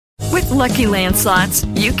Lucky Land Slots,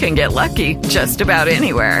 you can get lucky just about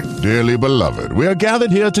anywhere. Dearly beloved, we are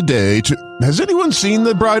gathered here today to... Has anyone seen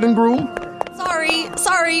the bride and groom?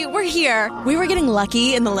 Sorry, we're here. We were getting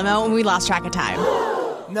lucky in the limo and we lost track of time.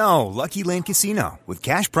 No, Lucky Land Casino, with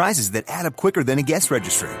cash prizes that add up quicker than a guest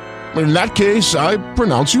registry. In that case, I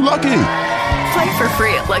pronounce you lucky. Play for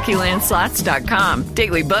free at LuckyLandSlots.com.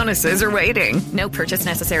 Daily bonuses are waiting. No purchase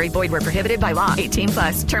necessary. Void where prohibited by law.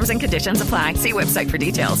 18+. Terms and conditions apply. See website for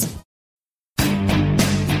details.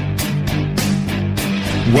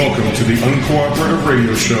 Welcome to the Uncooperative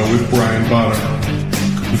Radio Show with Brian Bonner.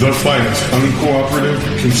 The finest uncooperative,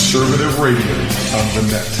 conservative radio on the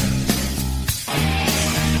net.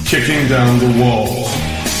 Kicking down the walls,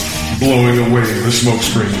 blowing away the smoke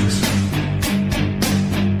screens.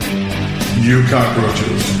 You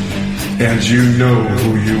cockroaches, and you know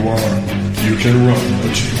who you are. You can run,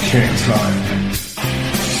 but you can't hide.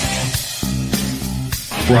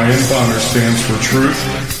 Brian Bonner stands for truth,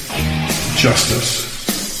 justice,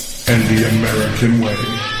 and the American way.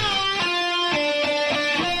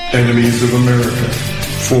 Enemies of America,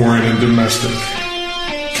 foreign and domestic,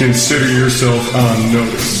 consider yourself on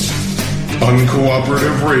notice.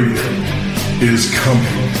 Uncooperative Radio is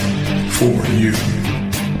coming for you.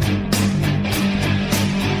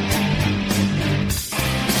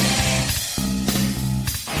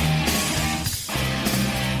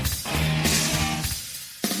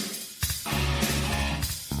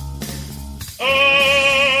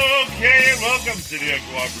 Welcome to the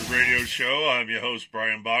Uncooperative Radio Show. I'm your host,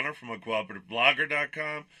 Brian Bonner from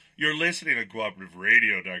UnCooperativeBlogger.com. You're listening to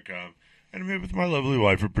CooperativeRadio.com. And I'm here with my lovely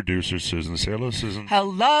wife and producer, Susan. Say hello, Susan.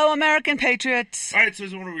 Hello, American Patriots. All right,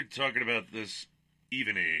 Susan, what are we talking about this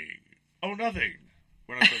evening? Oh, nothing.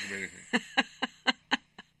 We're not talking about anything.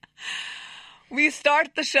 We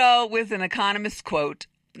start the show with an economist quote,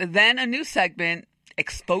 then a new segment,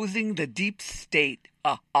 exposing the deep state.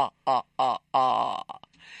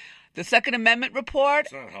 The Second Amendment report.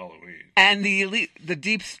 It's not Halloween. And the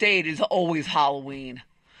deep state is always Halloween.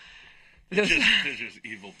 They're just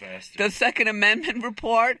evil bastards. The Second Amendment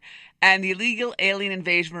report and the illegal alien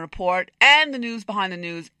invasion report and the news behind the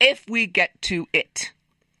news, if we get to it.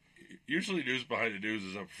 Usually news behind the news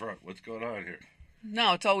is up front. What's going on here?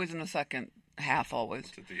 No, it's always in the second half, always.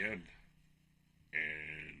 It's at the end.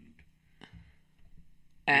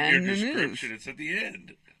 And in your the description, news. It's at the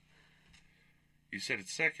end. You said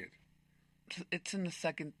it's second. It's in the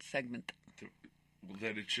second segment. Well,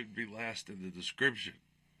 then it should be last in the description.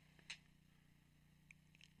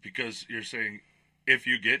 Because you're saying if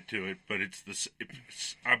you get to it, but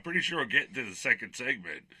I'm pretty sure we'll get to the second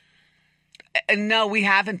segment. No, we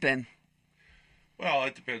haven't been. Well,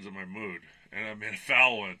 it depends on my mood. And I'm in a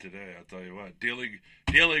foul one today, I'll tell you what. Dealing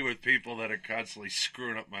with people that are constantly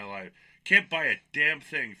screwing up my life. Can't buy a damn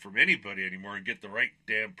thing from anybody anymore and get the right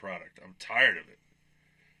damn product. I'm tired of it.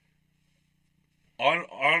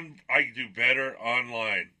 I do better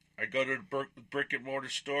online. I go to brick and mortar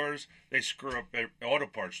stores. They screw up their auto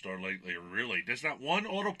parts store lately. Really, there's not one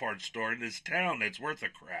auto parts store in this town that's worth a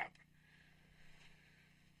crap.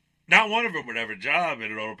 Not one of them would have a job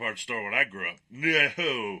in an auto parts store when I grew up.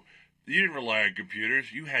 No, you didn't rely on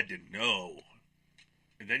computers. You had to know,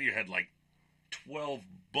 and then you had like 12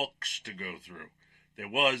 books to go through. There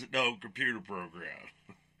was no computer program.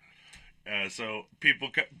 So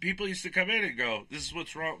people used to come in and go, this is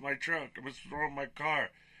what's wrong with my truck, what's wrong with my car.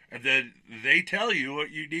 And then they tell you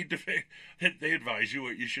what you need to fix. They advise you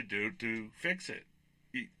what you should do to fix it.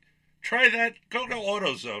 Try that. Go to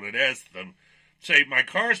AutoZone and ask them. Say, my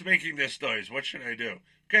car's making this noise. What should I do?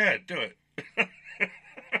 Go ahead, do it.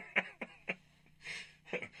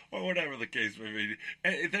 Or whatever the case may be.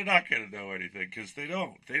 They're not going to know anything because they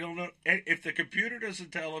don't. They don't know. If the computer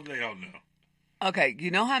doesn't tell them, they don't know. Okay, you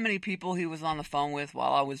know how many people he was on the phone with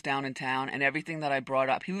while I was down in town and everything that I brought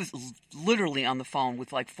up? He was literally on the phone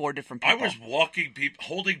with like 4 different people. I was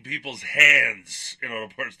holding people's hands in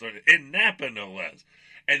auto parts store in Napa, no less.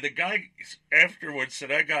 And the guy afterwards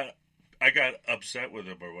said, I got upset with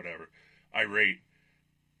him or whatever, irate.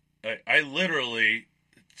 I literally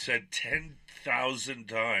said 10,000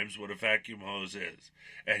 times what a vacuum hose is.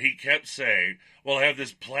 And he kept saying, well, I have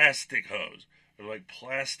this plastic hose. I'm like,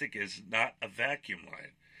 plastic is not a vacuum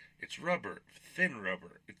line. It's rubber, thin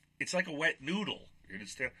rubber. It's like a wet noodle. You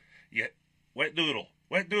understand? Yeah, wet noodle.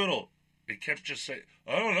 He kept just saying,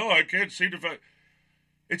 I don't know, I can't see the fact.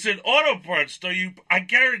 It's an auto parts store. I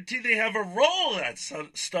guarantee they have a roll of that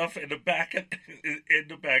stuff in the back of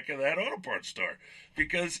that auto parts store,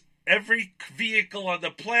 because every vehicle on the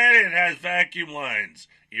planet has vacuum lines,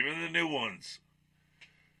 even the new ones.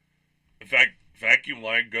 In fact, vacuum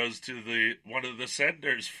line goes to one of the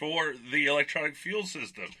senders for the electronic fuel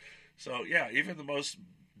system. So, yeah, even the most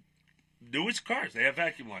newest cars, they have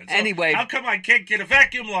vacuum lines. So anyway, how come I can't get a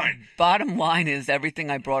vacuum line? Bottom line is everything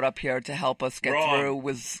I brought up here to help us get through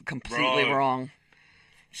was completely wrong.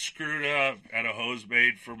 Screwed up. Had a hose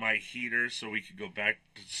made for my heater so we could go back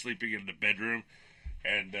to sleeping in the bedroom.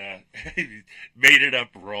 And made it up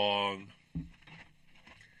wrong.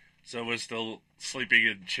 So we're still sleeping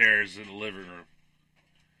in chairs in the living room.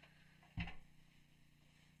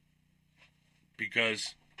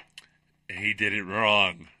 Because he did it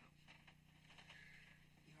wrong.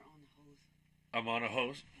 I'm on a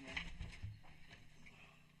hose.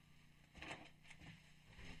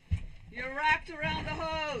 You're wrapped around the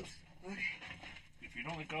hose. Okay. If you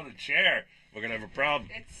don't let go of the chair, we're going to have a problem.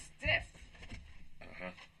 It's stiff.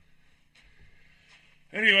 Uh-huh.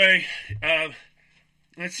 Anyway,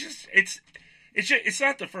 it's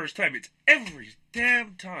not the first time. It's every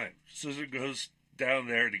damn time Susan goes down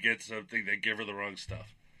there to get something, they give her the wrong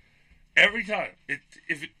stuff. Every time.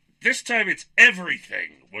 This time it's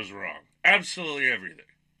everything was wrong. Absolutely everything.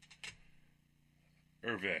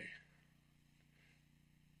 Hervé.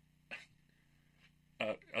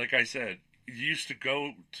 Like I said, you used to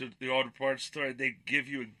go to the auto parts store and they'd give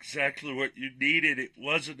you exactly what you needed. It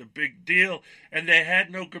wasn't a big deal. And they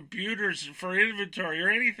had no computers for inventory or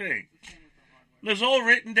anything. It was all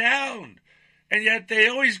written down. And yet they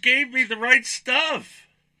always gave me the right stuff.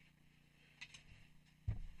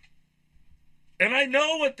 And I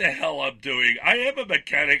know what the hell I'm doing. I am a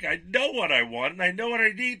mechanic. I know what I want and I know what I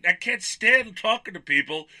need. I can't stand talking to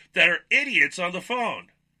people that are idiots on the phone.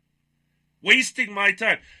 Wasting my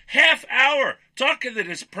time. Half hour talking to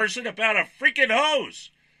this person about a freaking hose.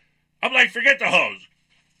 I'm like, forget the hose.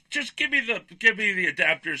 Just give me the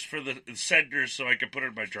adapters for the senders so I can put it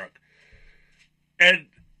in my truck. And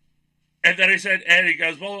then I said, and he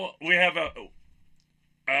goes, well, we have a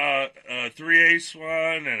 3/8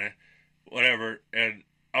 one and a whatever, and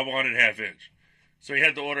I wanted 1/2 inch. So he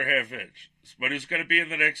had to order 1/2 inch. But it was going to be in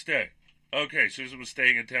the next day. Okay, Susan was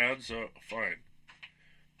staying in town, so fine.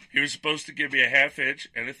 He was supposed to give me a 1/2 inch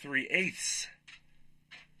and a 3/8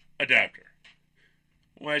 adapter.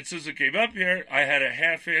 When Susan came up here, I had a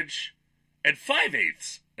 1/2 inch and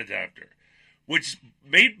 5/8 adapter, which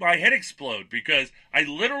made my head explode because I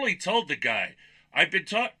literally told the guy, I've been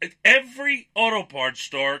taught at every auto parts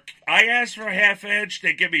store, I asked for a 1/2 inch,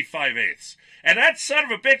 they give me 5/8. And that son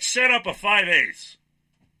of a bitch set up a 5/8.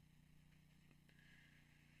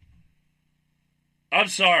 I'm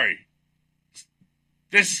sorry.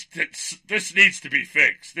 This needs to be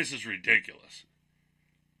fixed. This is ridiculous.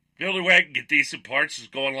 The only way I can get decent parts is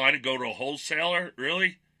go online and go to a wholesaler?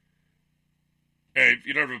 Really? And if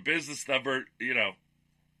you don't have a business number,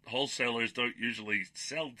 wholesalers don't usually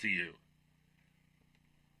sell to you.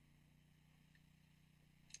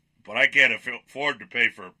 But I can't afford to pay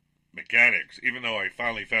for mechanics, even though I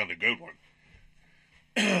finally found a good one.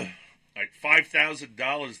 Like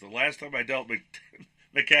 $5,000. The last time I dealt with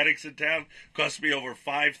mechanics in town cost me over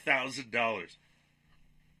 $5,000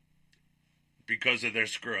 because of their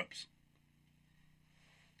screw-ups.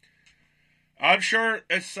 I'm sure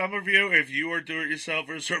as some of you, if you are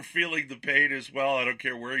do-it-yourselfers, are feeling the pain as well. I don't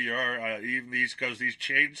care where you are. Even the East Coast, these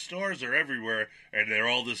chain stores are everywhere, and they're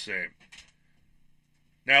all the same.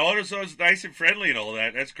 Now, AutoZone's nice and friendly and all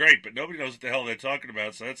that. That's great, but nobody knows what the hell they're talking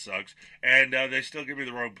about, so that sucks. And they still give me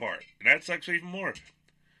the wrong part. And that sucks even more.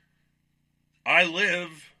 I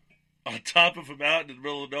live on top of a mountain in the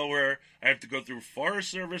middle of nowhere. I have to go through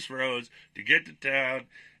Forest Service roads to get to town.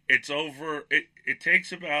 It's over. It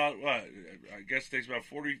takes about, I guess it takes about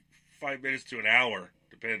 45 minutes to an hour,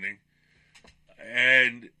 depending.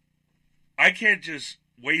 And I can't just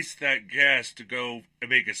waste that gas to go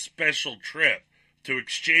and make a special trip to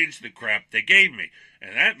exchange the crap they gave me.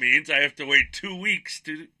 And that means I have to wait 2 weeks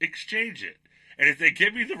to exchange it. And if they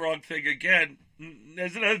give me the wrong thing again,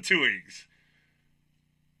 there's another 2 weeks.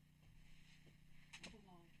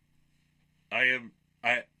 I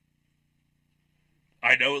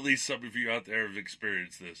know at least some of you out there have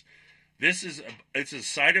experienced this. It's a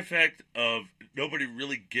side effect of nobody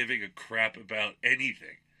really giving a crap about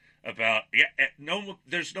anything.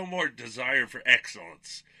 There's no more desire for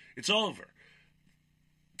excellence. It's over.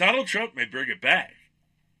 Donald Trump may bring it back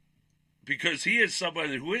because he is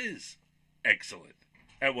somebody who is excellent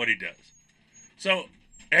at what he does. So,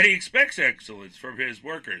 and he expects excellence from his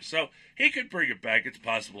workers. So he could bring it back. It's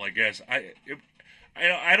possible, I guess. I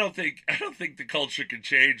don't think the culture can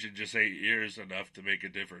change in just 8 years enough to make a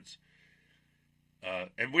difference.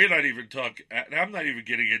 And we're not even talking. I'm not even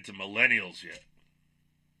getting into millennials yet.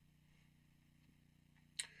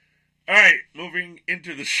 All right, moving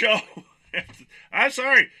into the show. I'm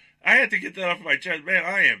sorry. I had to get that off my chest. Man,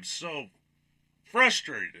 I am so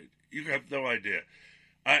frustrated. You have no idea.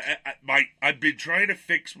 I've been trying to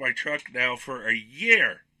fix my truck now for a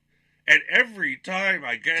year. And every time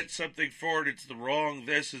I get something for it, it's the wrong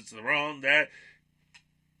this, it's the wrong that.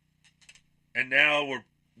 And now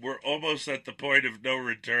we're almost at the point of no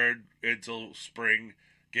return until spring,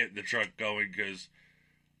 getting the truck going, because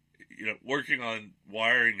working on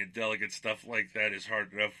wiring and delicate stuff like that is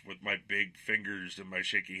hard enough with my big fingers and my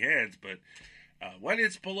shaky hands. But when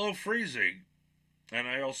it's below freezing, and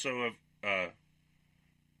I also have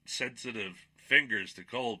sensitive fingers to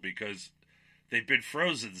cold because they've been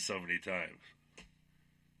frozen so many times.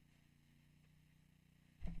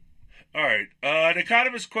 All right, an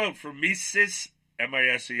economist quote from Mises,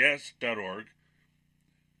 MISES.org.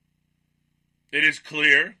 It is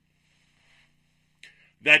clear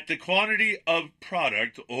that the quantity of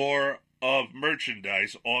product or of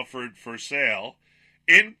merchandise offered for sale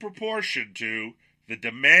in proportion to the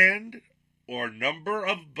demand or number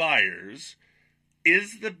of buyers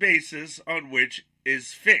is the basis on which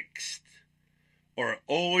is fixed, or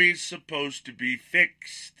always supposed to be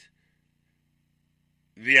fixed,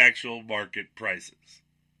 the actual market prices.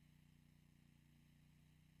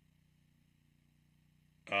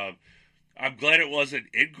 I'm glad it wasn't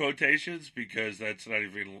in quotations because that's not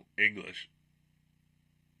even English.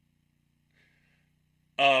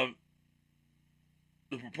 The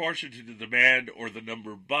proportion to the demand or the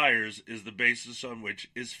number of buyers is the basis on which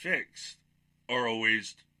is fixed, or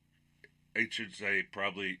always, I should say,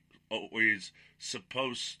 probably always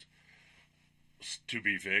supposed to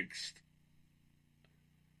be fixed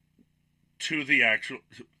to the actual.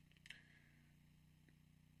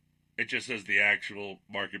 It just says the actual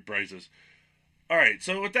market prices. All right,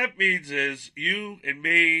 so what that means is you and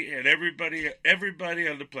me and everybody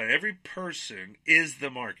on the planet, every person is the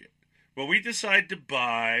market. What we decide to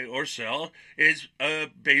buy or sell is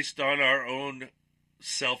based on our own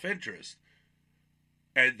self-interest.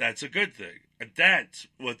 And that's a good thing. And that's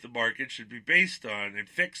what the market should be based on and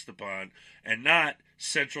fixed upon, and not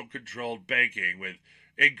central controlled banking with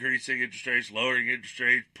increasing interest rates, lowering interest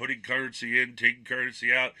rates, putting currency in, taking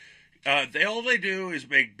currency out. All they do is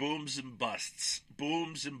make booms and busts.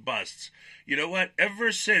 Booms and busts. You know what?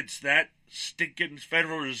 Ever since that stinking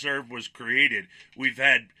Federal Reserve was created, we've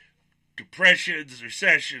had depressions,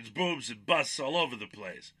 recessions, booms and busts all over the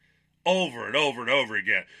place. Over and over and over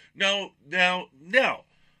again. No.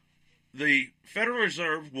 The Federal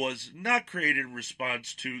Reserve was not created in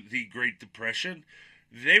response to the Great Depression.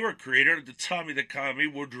 They were created under Tommy the Commie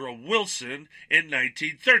Woodrow Wilson in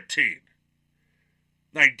 1913.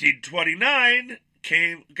 1929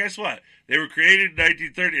 came, guess what? They were created in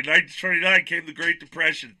 1930. In 1929 came the Great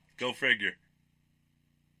Depression. Go figure.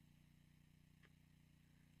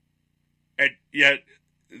 And yet,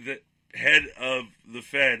 the head of the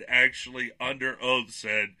Fed actually under oath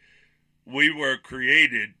said, we were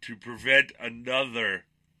created to prevent another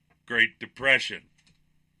Great Depression.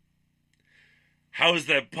 How is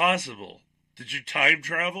that possible? Did you time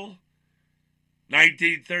travel?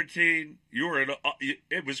 1913,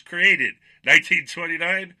 it was created.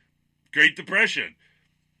 1929, Great Depression.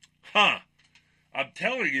 I'm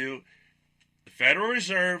telling you, the Federal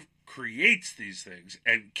Reserve creates these things,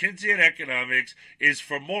 and Keynesian economics is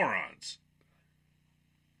for morons.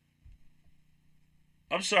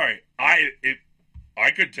 I'm sorry, I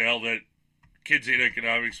could tell that Keynesian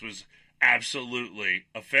economics was absolutely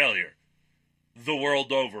a failure the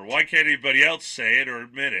world over. Why can't anybody else say it or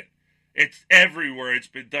admit it? It's everywhere it's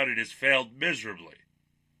been done. It has failed miserably.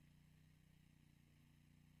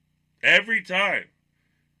 Every time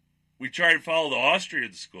we try to follow the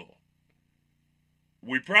Austrian school,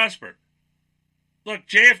 we prosper. Look,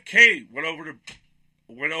 JFK went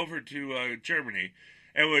over to Germany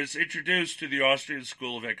and was introduced to the Austrian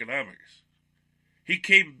School of Economics. He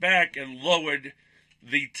came back and lowered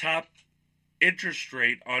the top interest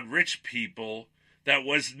rate on rich people that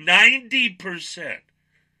was 90%.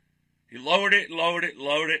 He lowered it,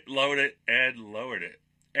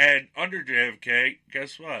 And under JFK,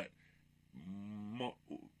 guess what?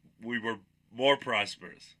 We were more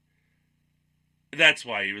prosperous. That's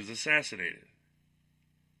why he was assassinated.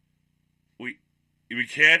 We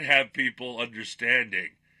can't have people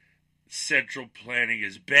understanding central planning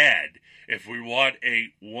is bad if we want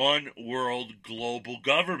a one-world global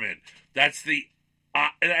government. That's the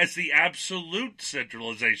absolute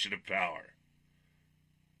centralization of power.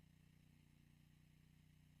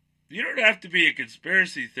 You don't have to be a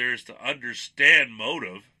conspiracy theorist to understand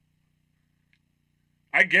motive.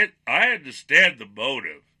 I understand the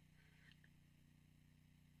motive.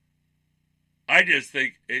 I just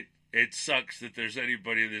think it sucks that there's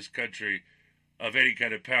anybody in this country of any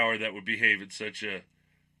kind of power that would behave in such a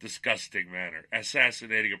disgusting manner,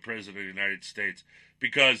 assassinating a president of the United States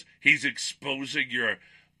because he's exposing your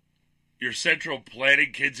central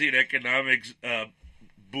planning Keynesian economics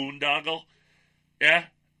boondoggle. Yeah,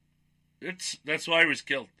 that's why he was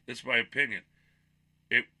killed. That's my opinion.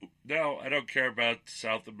 No, I don't care about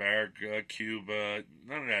South America, Cuba,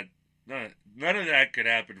 none of that. None of that could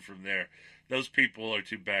happen from there. Those people are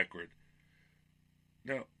too backward.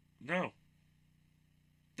 No.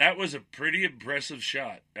 That was a pretty impressive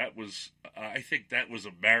shot. I think that was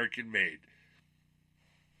American-made.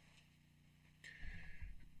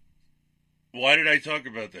 Why did I talk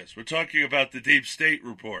about this? We're talking about the Deep State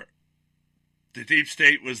report. The Deep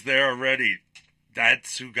State was there already.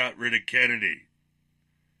 That's who got rid of Kennedy.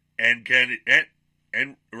 And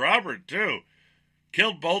Robert, too.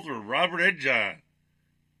 Killed both of them, Robert and John.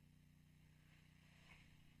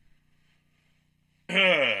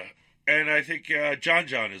 And I think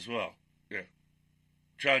John as well. Yeah.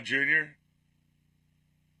 John Jr.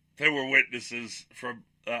 There were witnesses from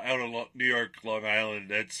out of New York, Long Island,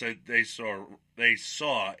 that said they saw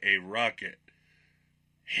a rocket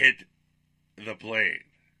hit the plane.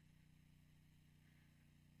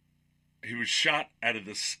 He was shot out of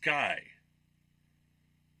the sky.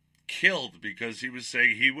 Killed because he was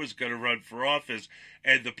saying he was going to run for office,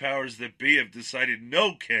 and the powers that be have decided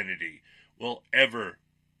no Kennedy will ever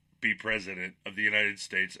be president of the United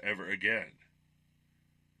States ever again.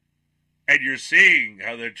 And you're seeing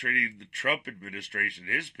how they're treating the Trump administration,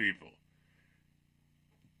 his people.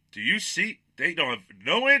 Do you see? They don't have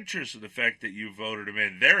no interest in the fact that you voted him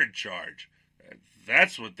in. They're in charge.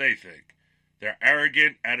 That's what they think. They're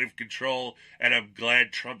arrogant, out of control, and I'm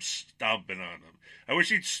glad Trump's stomping on them. I wish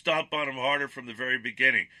he'd stomp on them harder from the very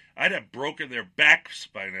beginning. I'd have broken their backs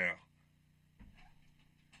by now.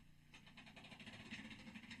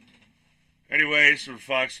 Anyways, from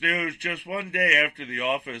Fox News, just one day after the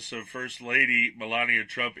office of First Lady Melania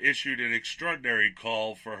Trump issued an extraordinary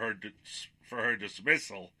call for her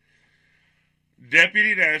dismissal,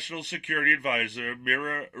 Deputy National Security Advisor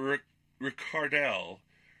Mira Ricardel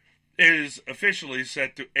is officially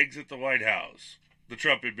set to exit the White House, the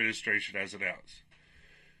Trump administration has announced.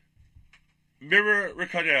 Mira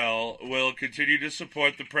Ricardel will continue to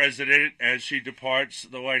support the president as she departs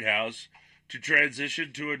the White House to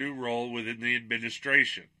transition to a new role within the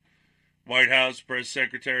administration, White House Press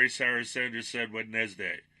Secretary Sarah Sanders said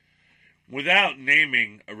Wednesday, without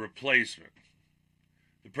naming a replacement.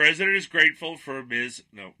 The president is grateful for Ms.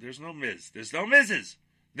 No, there's no Ms. There's no Mrs.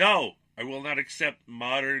 No, I will not accept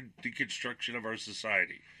modern deconstruction of our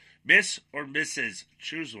society. Miss or Mrs.,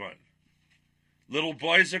 choose one. Little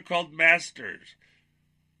boys are called masters.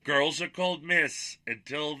 Girls are called Miss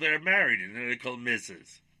until they're married, and then they're called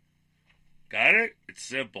Mrs. Got it? It's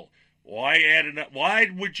simple. Why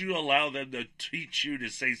would you allow them to teach you to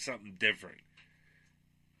say something different?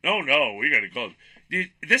 No, we got to go.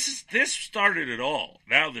 This started it all.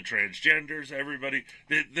 Now the transgenders, everybody.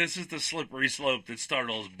 This is the slippery slope that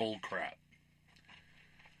started all this bull crap.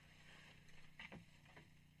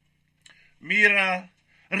 Mira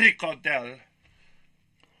Ricardel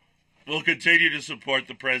will continue to support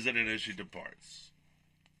the president as she departs.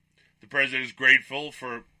 The president is grateful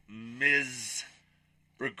for Ms.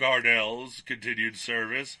 Ricardel's continued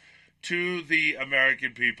service to the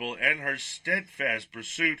American people and her steadfast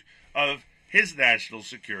pursuit of his national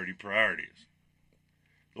security priorities.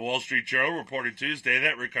 The Wall Street Journal reported Tuesday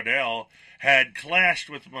that Ricardel had clashed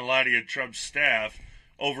with Melania Trump's staff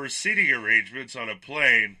over seating arrangements on a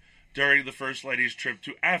plane during the First Lady's trip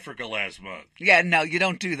to Africa last month. Yeah, no, you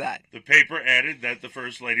don't do that. The paper added that the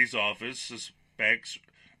First Lady's office suspects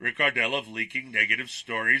Ricardel of leaking negative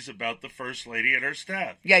stories about the First Lady and her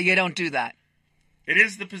staff. Yeah, you don't do that. It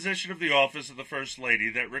is the position of the office of the First Lady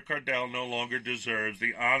that Ricardel no longer deserves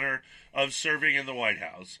the honor of serving in the White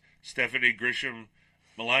House, Stephanie Grisham,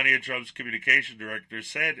 Melania Trump's communication director,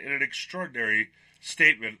 said in an extraordinary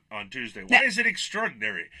statement on Tuesday. Why is it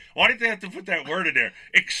extraordinary? Why did they have to put that word in there?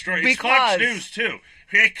 It's Fox News, too.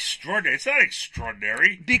 Extraordinary. It's not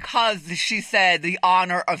extraordinary. Because she said the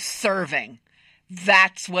honor of serving.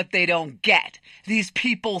 That's what they don't get. These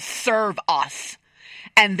people serve us,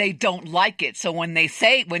 and they don't like it. So when you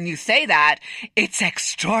say that, it's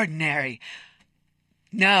extraordinary.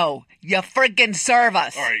 No, you friggin' serve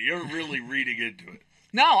us. All right, you're really reading into it.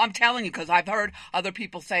 No, I'm telling you, because I've heard other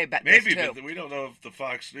people say about this, too. Maybe, but we don't know if the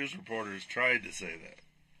Fox News reporters tried to say that.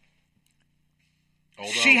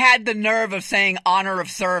 Although, she had the nerve of saying honor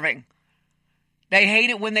of serving. They hate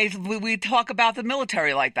it when we talk about the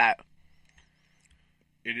military like that.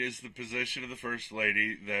 it is the position of the First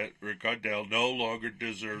Lady that Ricardel no longer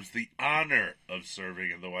deserves the honor of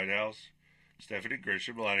serving in the White House. Stephanie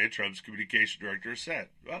Grisham, Melania Trump's communication director, said,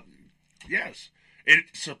 well, yes,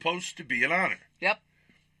 it's supposed to be an honor. Yep.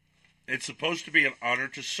 It's supposed to be an honor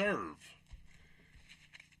to serve.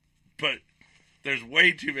 But there's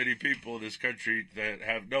way too many people in this country that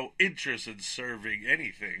have no interest in serving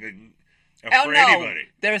anything for anybody.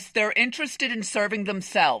 They're interested in serving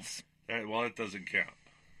themselves. Well, it doesn't count.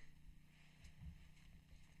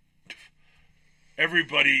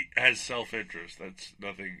 Everybody has self-interest. That's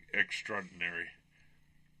nothing extraordinary.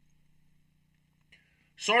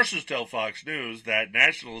 Sources tell Fox News that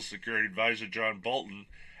National Security Advisor John Bolton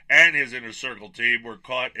and his Inner Circle team were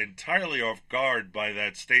caught entirely off guard by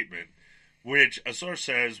that statement, which a source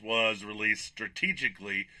says was released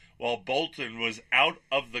strategically while Bolton was out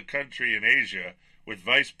of the country in Asia with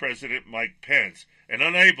Vice President Mike Pence and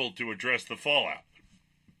unable to address the fallout.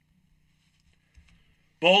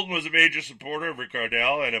 Bolton was a major supporter of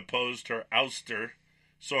Ricardel and opposed her ouster,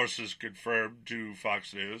 sources confirmed to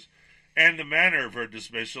Fox News, and the manner of her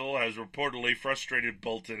dismissal has reportedly frustrated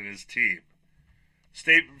Bolton and his team. A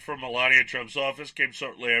statement from Melania Trump's office came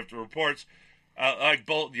shortly after reports like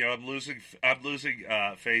Bolton, I'm losing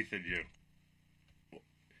faith in you.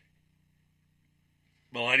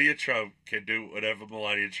 Melania Trump can do whatever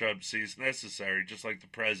Melania Trump sees necessary, just like the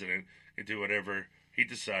president can do whatever he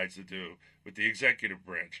decides to do with the executive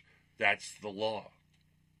branch. That's the law.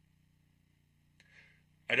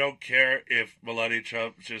 I don't care if Melania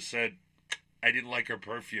Trump just said, I didn't like her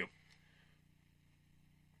perfume.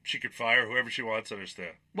 She could fire whoever she wants on her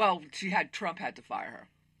staff. Well, Trump had to fire her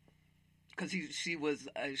because she was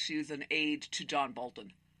an aide to John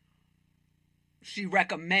Bolton. She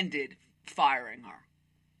recommended firing her.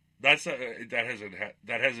 That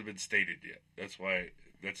hasn't been stated yet. That's why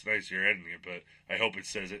that's nice you're editing it, but I hope it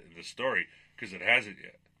says it in the story because it hasn't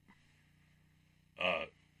yet.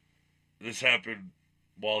 This happened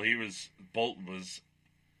while Bolton was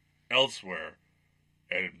elsewhere,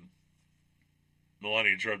 and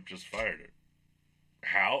Melania Trump just fired her.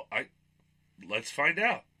 How? Let's find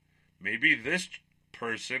out. Maybe this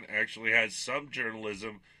person actually has some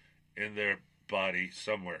journalism in their body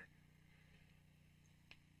somewhere.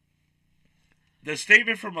 The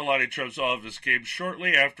statement from Melania Trump's office came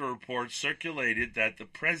shortly after reports circulated that the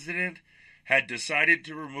president had decided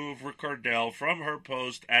to remove Ricardel from her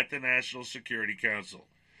post at the National Security Council.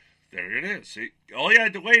 There it is. See, all you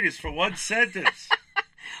had to wait is for one sentence.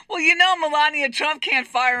 Well, Melania Trump can't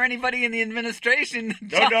fire anybody in the administration.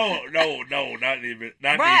 No, not in the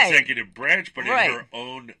executive branch, but in her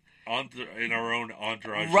own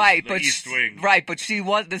entourage, right? The East Wing. Right, but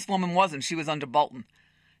this woman wasn't. She was under Bolton.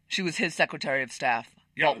 She was his Secretary of Staff.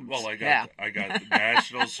 Yeah, Bolton's. well, I got the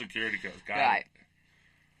National Security Council. Got it.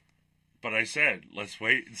 But I said, let's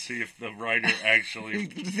wait and see if the writer actually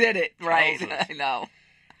did it right. I know.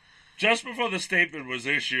 Just before the statement was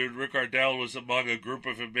issued, Ricardel was among a group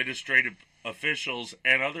of administrative officials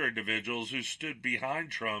and other individuals who stood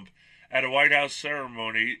behind Trump at a White House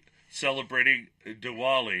ceremony celebrating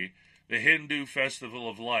Diwali, the Hindu festival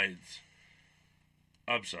of lights.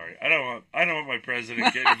 I'm sorry. I don't want my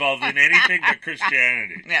president getting involved in anything but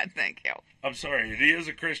Christianity. Yeah, thank you. I'm sorry. He is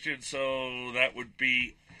a Christian, so that would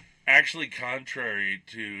be actually contrary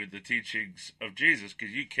to the teachings of Jesus,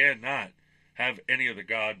 because you cannot have any other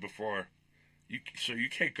God before you. So you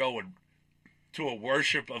can't go to a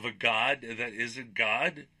worship of a God that isn't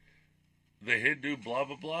God. The Hindu blah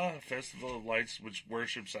blah blah festival of lights, which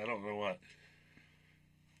worships I don't know what.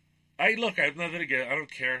 I have nothing against. I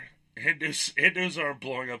don't care. Hindus are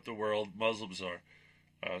blowing up the world. Muslims are.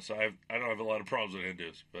 So I don't have a lot of problems with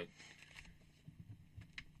Hindus, but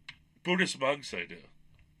Buddhist monks I do.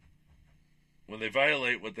 When they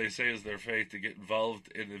violate what they say is their faith to get involved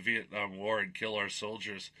in the Vietnam War and kill our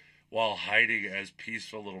soldiers while hiding as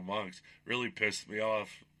peaceful little monks, really pissed me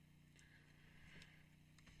off.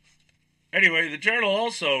 Anyway, the Journal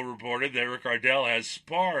also reported that Ricardel has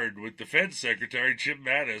sparred with Defense Secretary Jim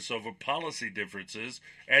Mattis over policy differences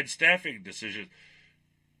and staffing decisions.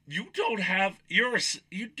 You do not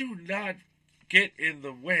get in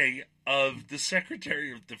the way of the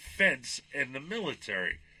Secretary of Defense and the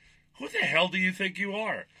military. Who the hell do you think you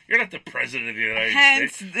are? You're not the President of the United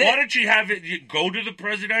States. Why don't you have it? You go to the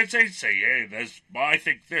President of the United States and say, hey, I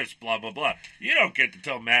think this, blah, blah, blah. You don't get to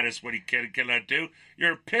tell Mattis what he can and cannot do.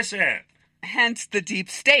 You're a pissant. Hence the deep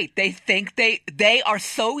state. They think they are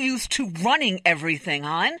so used to running everything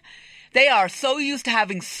on. They are so used to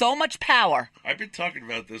having so much power. I've been talking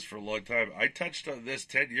about this for a long time. I touched on this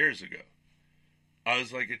 10 years ago. I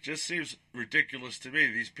was like, it just seems ridiculous to me.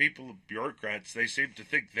 These people, bureaucrats, they seem to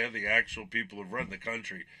think they're the actual people who run the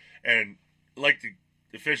country. And like the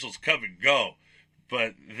officials come and go,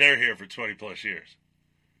 but they're here for 20 plus years.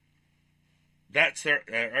 That's their,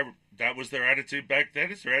 that was their attitude back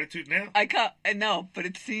then. It's their attitude now. I know, but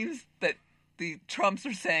it seems that the Trumps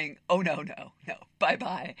are saying, oh, no,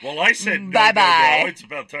 bye-bye. Well, I said no, bye-bye. No. It's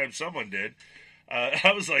about time someone did.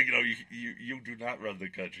 I was like, you do not run the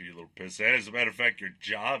country, you little pisshead. As a matter of fact, your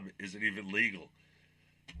job isn't even legal.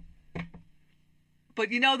 But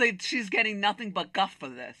she's getting nothing but guff for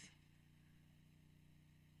this.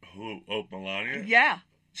 Who? Oh, Melania? Yeah.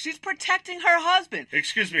 She's protecting her husband.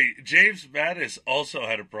 Excuse me, James Mattis also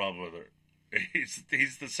had a problem with her.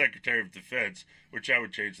 He's the Secretary of Defense, which I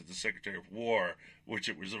would change to the Secretary of War, which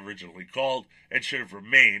it was originally called, and should have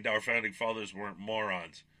remained. Our founding fathers weren't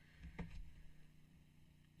morons.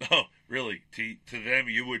 Oh, really? To them,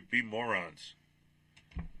 you would be morons.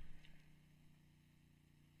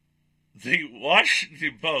 The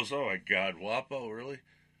Washington Post, oh my God, WAPO, really?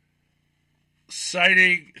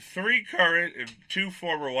 Citing 3 current and 2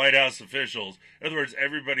 former White House officials, in other words,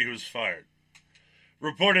 everybody who was fired,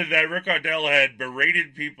 reported that Rick Ardell had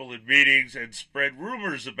berated people in meetings and spread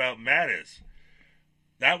rumors about Mattis.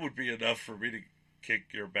 That would be enough for me to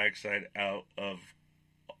kick your backside out of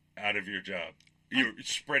your job. You're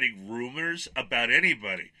spreading rumors about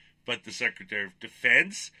anybody but the Secretary of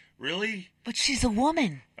Defense? Really? But she's a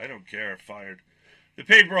woman. I don't care. Fired. The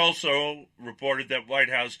paper also reported that White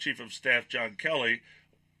House Chief of Staff John Kelly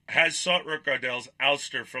has sought Rick Ardell's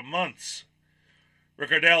ouster for months.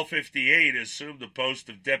 Rick Ardell, 58, assumed the post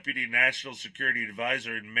of Deputy National Security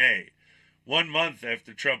Advisor in May, 1 month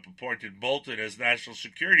after Trump appointed Bolton as National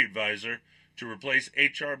Security Advisor to replace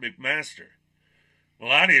H.R. McMaster.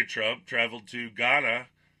 Melania Trump traveled to Ghana,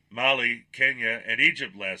 Mali, Kenya, and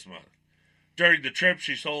Egypt last month. During the trip,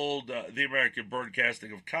 she told the American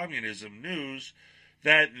Broadcasting of Communism News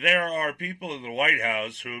that there are people in the White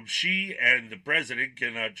House whom she and the president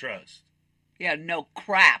cannot trust. Yeah, no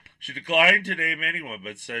crap. She declined to name anyone,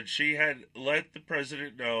 but said she had let the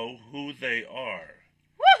president know who they are.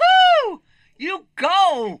 Woohoo! You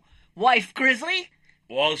go, wife Grizzly.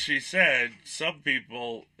 Well, she said some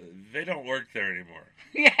people, they don't work there anymore.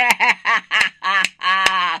 Yeah.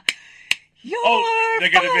 They're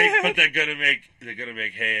gonna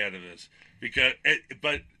make hay out of this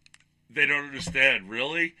but they don't understand.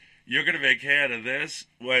 Really, you're gonna make hay out of this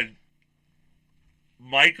when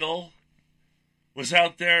Michael was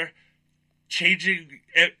out there changing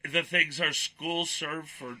the things our schools serve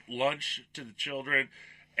for lunch to the children,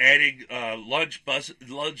 adding lunch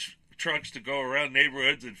trucks to go around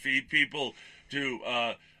neighborhoods and feed people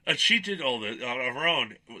to. She did all this on her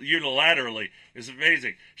own, unilaterally. It's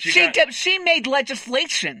amazing. She made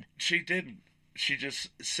legislation. She didn't. She just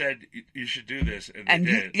said you should do this, and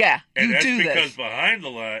they did. And that's do because this. behind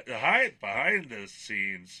the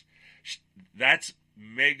scenes, that's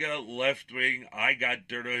mega left wing. I got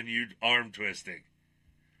dirt on you arm twisting.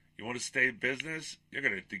 You want to stay in business? You're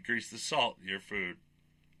going to decrease the salt in your food.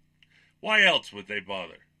 Why else would they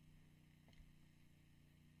bother?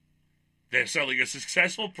 They're selling a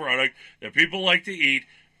successful product that people like to eat,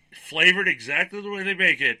 flavored exactly the way they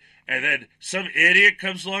make it, and then some idiot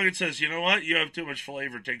comes along and says, you know what, you have too much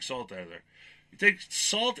flavor, take salt out of there.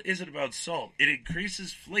 Salt isn't about salt. It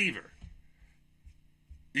increases flavor.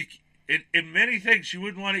 In many things, you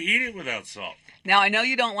wouldn't want to eat it without salt. Now, I know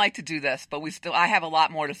you don't like to do this, but I have a lot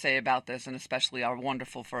more to say about this, and especially our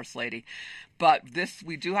wonderful First Lady. But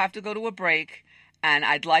we do have to go to a break. And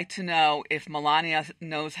I'd like to know if Melania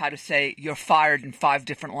knows how to say "you're fired" in 5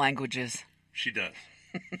 different languages. She does.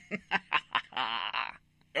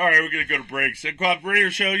 All right, we're going to go to break. Uncooperative Radio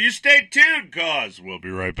Show. You stay tuned, cause we'll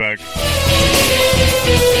be right back.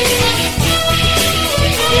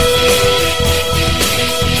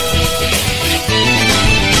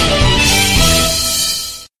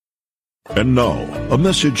 And now, a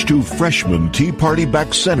message to freshman Tea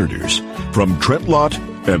Party-backed senators from Trent Lott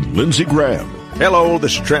and Lindsey Graham. Hello,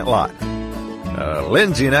 this is Trent Lott.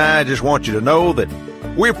 Lindsay and I just want you to know that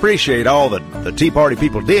we appreciate all that the Tea Party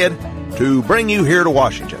people did to bring you here to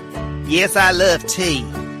Washington. Yes, I love tea,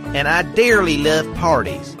 and I dearly love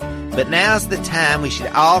parties. But now's the time we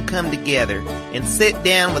should all come together and sit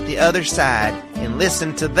down with the other side and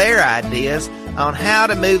listen to their ideas on how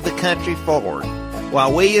to move the country forward,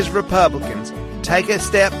 while we as Republicans take a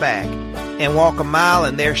step back and walk a mile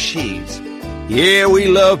in their shoes. Yeah, we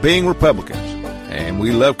love being Republicans, and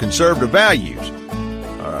we love conservative values.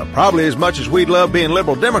 Probably as much as we'd love being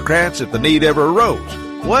liberal Democrats if the need ever arose.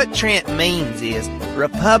 What Trent means is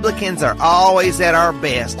Republicans are always at our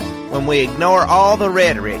best when we ignore all the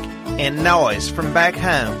rhetoric and noise from back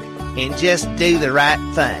home and just do the right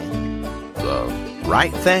thing. The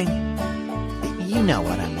right thing? You know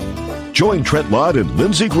what I mean. Join Trent Lott and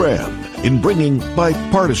Lindsey Graham in bringing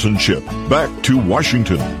bipartisanship back to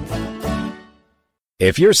Washington.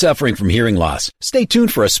 If you're suffering from hearing loss, stay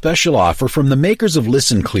tuned for a special offer from the makers of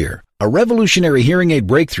Listen Clear, a revolutionary hearing aid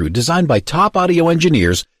breakthrough designed by top audio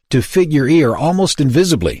engineers to fit your ear almost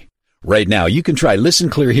invisibly. Right now, you can try Listen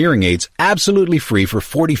Clear hearing aids absolutely free for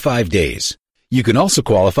 45 days. You can also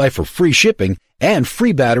qualify for free shipping and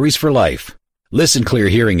free batteries for life. Listen Clear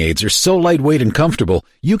hearing aids are so lightweight and comfortable,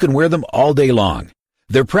 you can wear them all day long.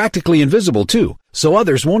 They're practically invisible too, so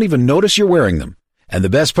others won't even notice you're wearing them. And the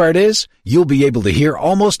best part is, you'll be able to hear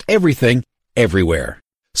almost everything, everywhere.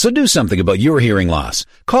 So do something about your hearing loss.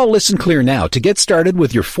 Call Listen Clear now to get started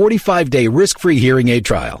with your 45-day risk-free hearing aid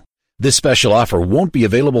trial. This special offer won't be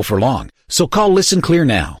available for long, so call Listen Clear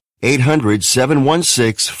now.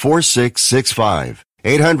 800-716-4665.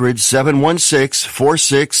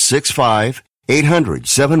 800-716-4665.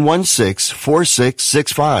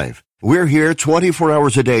 800-716-4665. We're here 24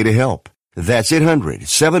 hours a day to help. That's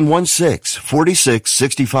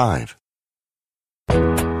 800-716-4665.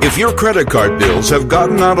 If your credit card bills have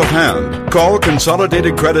gotten out of hand, call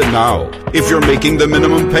Consolidated Credit now. If you're making the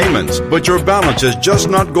minimum payments, but your balance is just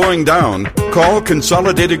not going down, call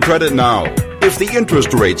Consolidated Credit now. If the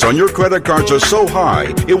interest rates on your credit cards are so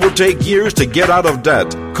high, it will take years to get out of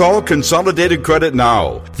debt. Call Consolidated Credit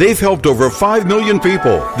now. They've helped over 5 million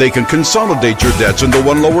people. They can consolidate your debts into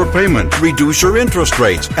one lower payment, reduce your interest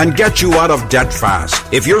rates, and get you out of debt fast.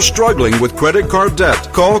 If you're struggling with credit card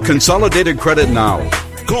debt, call Consolidated Credit now.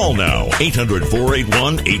 Call now,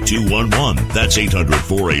 800-481-8211. That's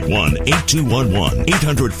 800-481-8211.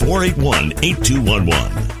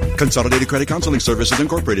 800-481-8211. Consolidated Credit Counseling Services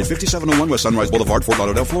Incorporated, 5701 West Sunrise Boulevard, Fort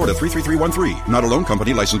Lauderdale, Florida, 33313. Not a loan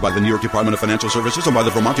company licensed by the New York Department of Financial Services and by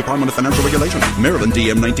the Vermont Department of Financial Regulation. Maryland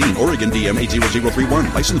DM 19, Oregon DM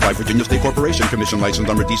 80031. Licensed by Virginia State Corporation. Commission license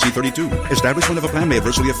number DC 32. Establishment of a plan may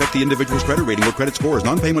adversely affect the individual's credit rating or credit scores.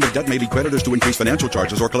 Non-payment of debt may lead creditors to increase financial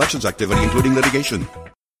charges or collections activity, including litigation.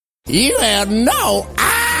 You have no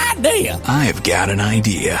idea. I've got an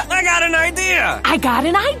idea. I got an idea. I got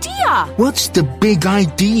an idea. What's the big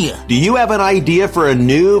idea? Do you have an idea for a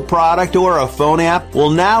new product or a phone app?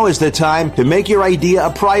 Well, now is the time to make your idea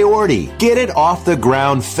a priority. Get it off the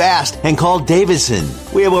ground fast and call Davidson.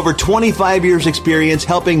 We have over 25 years experience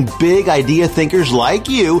helping big idea thinkers like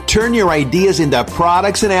you turn your ideas into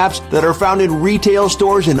products and apps that are found in retail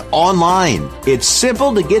stores and online. It's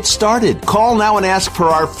simple to get started. Call now and ask for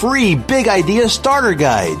our free Big Idea Starter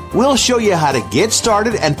Guide. We'll show you how to get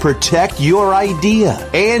started and protect your idea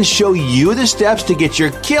and show you the steps to get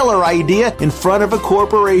your killer idea in front of a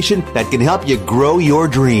corporation that can help you grow your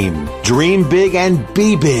dream. Dream big and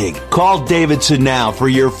be big. Call Davidson now for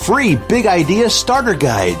your free Big Idea Starter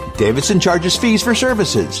Guide. Davidson charges fees for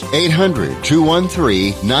services.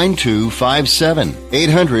 800-213-9257.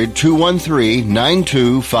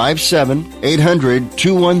 800-213-9257.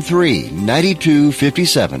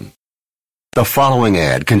 800-213-9257. The following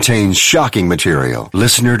ad contains shocking material.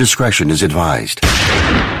 Listener discretion is advised.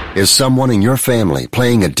 Is someone in your family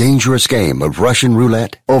playing a dangerous game of Russian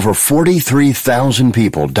roulette? Over 43,000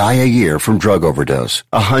 people die a year from drug overdose.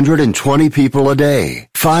 120 people a day.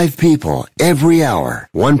 5 people every hour.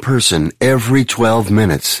 1 person every 12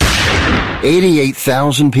 minutes.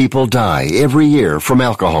 88,000 people die every year from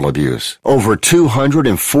alcohol abuse. Over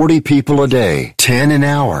 240 people a day. 10 an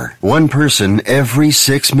hour. 1 person every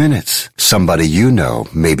 6 minutes. Somebody you know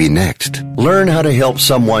may be next. Learn how to help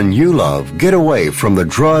someone you love get away from the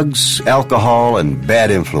drugs, alcohol, and bad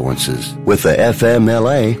influences. With the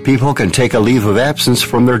FMLA, people can take a leave of absence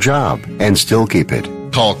from their job and still keep it.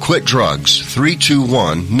 Call Quit Drugs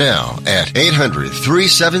 321 now at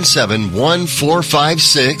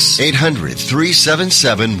 800-377-1456,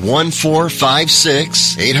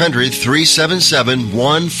 800-377-1456,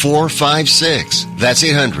 800-377-1456. That's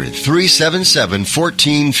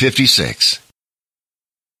 800-377-1456.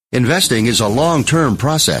 Investing is a long-term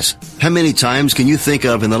process. How many times can you think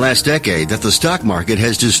of in the last decade that the stock market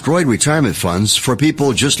has destroyed retirement funds for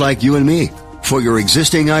people just like you and me? For your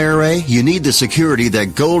existing IRA, you need the security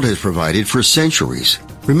that gold has provided for centuries.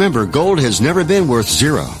 Remember, gold has never been worth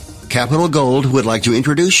zero. Capital Gold would like to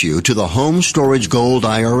introduce you to the Home Storage Gold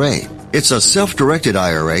IRA. It's a self-directed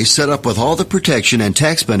IRA set up with all the protection and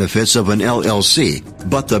tax benefits of an LLC.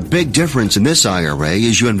 But the big difference in this IRA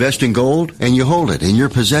is you invest in gold and you hold it in your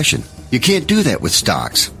possession. You can't do that with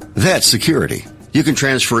stocks. That's security. You can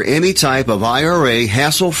transfer any type of IRA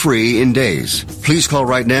hassle-free in days. Please call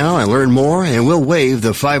right now and learn more, and we'll waive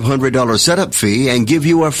the $500 setup fee and give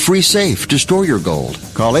you a free safe to store your gold.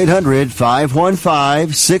 Call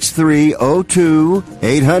 800-515-6302.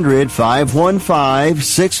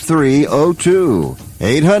 800-515-6302.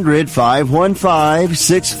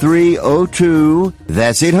 800-515-6302.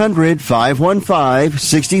 That's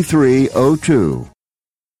 800-515-6302.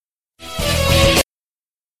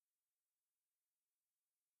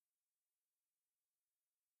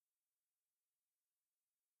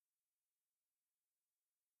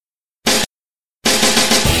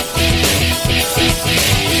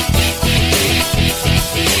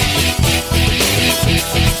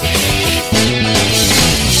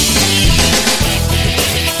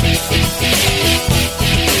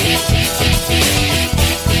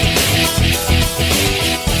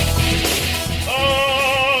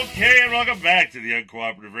 Back to the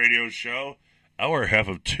Uncooperative Radio Show, hour half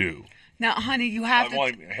of 2. Now, honey, you have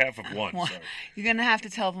to... half of 1, sorry. You're going to have to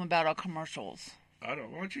tell them about our commercials. Why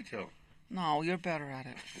don't you tell them? No, you're better at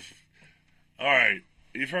it. All right.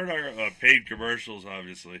 You've heard our paid commercials,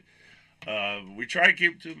 obviously. We try to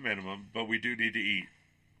keep to a minimum, but we do need to eat.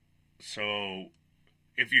 So,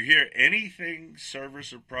 if you hear anything,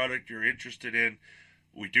 service, or product you're interested in,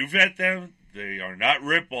 we do vet them. They are not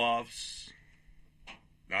rip-offs.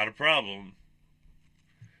 Not a problem,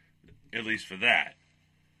 at least for that.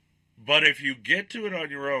 But if you get to it on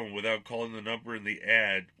your own without calling the number in the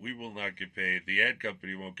ad, we will not get paid. The ad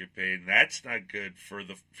company won't get paid, and that's not good for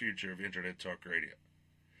the future of Internet Talk Radio.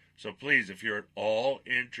 So please, if you're at all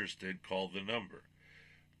interested, call the number.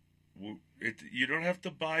 You don't have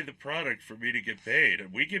to buy the product for me to get paid.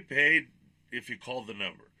 And we get paid if you call the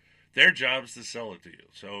number. Their job is to sell it to you.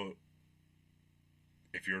 So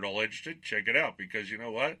if you're at all interested, check it out, because you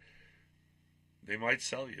know what? They might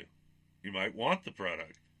sell you. You might want the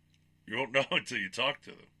product. You won't know until you talk to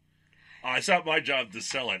them. It's not my job to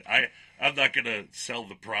sell it. I'm not going to sell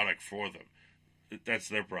the product for them. That's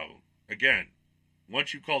their problem. Again,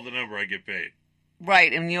 once you call the number, I get paid.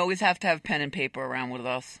 Right, and you always have to have pen and paper around with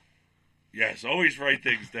us. Yes, always write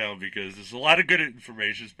things down, because there's a lot of good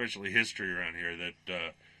information, especially history around here, that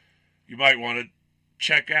you might want to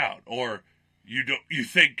check out, or you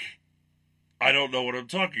think I don't know what I'm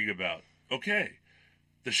talking about. Okay.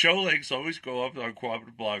 The show links always go up on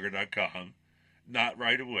cooperativeblogger.com. Not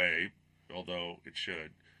right away, although it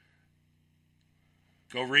should.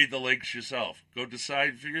 Go read the links yourself. Go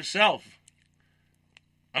decide for yourself.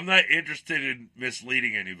 I'm not interested in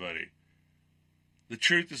misleading anybody. The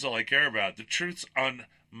truth is all I care about. The truth's on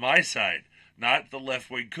my side, not the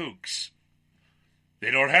left-wing kooks.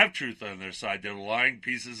 They don't have truth on their side. They're lying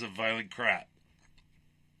pieces of violent crap.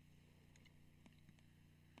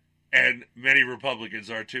 And many Republicans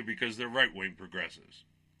are too, because they're right-wing progressives.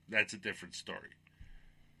 That's a different story.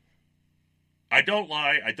 I don't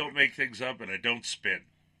lie, I don't make things up, and I don't spin.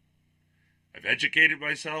 I've educated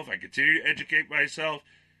myself. I continue to educate myself.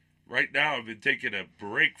 Right now, I've been taking a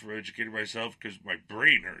break from educating myself because my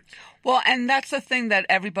brain hurts. Well, and that's the thing that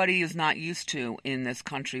everybody is not used to in this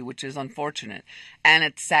country, which is unfortunate. And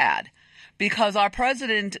it's sad. Because our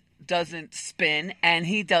president doesn't spin, and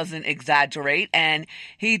he doesn't exaggerate, and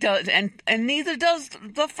he does, and neither does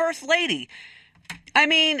the first lady. I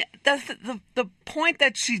mean, the point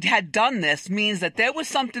that she had done this means that there was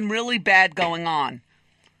something really bad going on,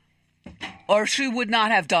 or she would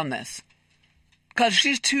not have done this, because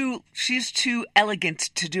she's too elegant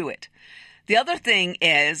to do it. The other thing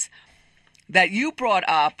is that you brought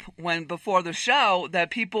up before the show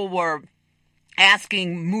that people were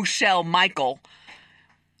asking Michelle Michael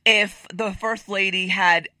if the first lady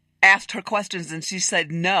had asked her questions, and she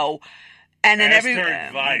said no. And then asked her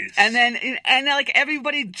advice. And like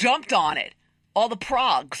everybody jumped on it, all the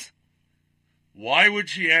progs. Why would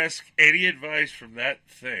she ask any advice from that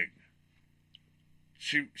thing?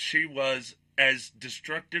 She was as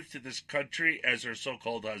destructive to this country as her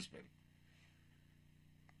so-called husband,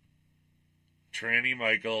 Tranny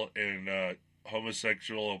Michael, and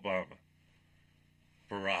homosexual Obama.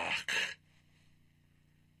 Barack.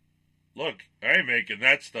 Look, I ain't making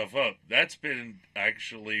that stuff up. That's been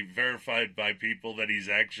actually verified by people that he's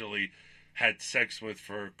actually had sex with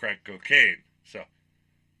for crack cocaine. So,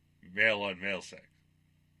 male-on-male sex.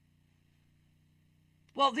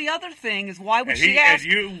 Well, the other thing is, why would she ask?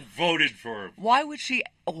 And you voted for him. Why would she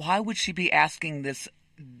be asking this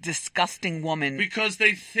disgusting woman? Because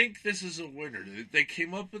they think this is a winner. They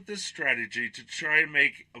came up with this strategy to try and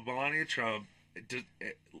make Melania Trump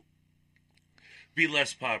be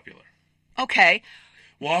less popular. Okay.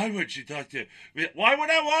 Why would she talk to you? Why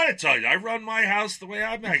would I want to talk to you? I run my house the way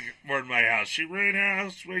I run my house. She ran her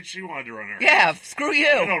house the way she wanted to run her house. Yeah, screw you.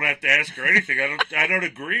 I don't have to ask her anything. I don't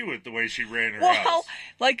agree with the way she ran her house. Well,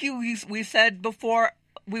 like we said before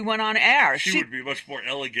we went on air. She would be much more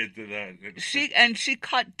elegant than that. She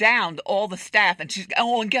cut down all the staff, and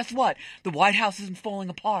and guess what? The White House isn't falling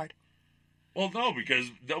apart. Well, no,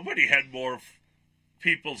 because nobody had more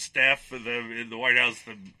people staff for them in the White House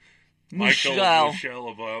than Michelle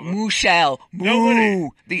Obama. Nobody.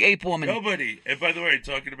 The ape woman. Nobody. And by the way,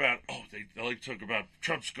 talking about, they like to talk about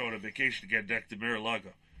Trump's going on vacation again back to Mar-a-Lago.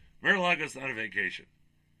 Mar-a-Lago's not a vacation.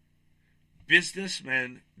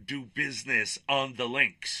 Businessmen do business on the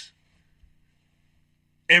links.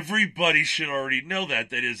 Everybody should already know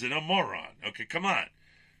that isn't a moron. Okay, come on.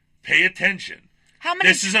 Pay attention.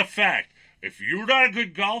 This is a fact. If you're not a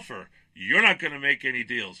good golfer, you're not going to make any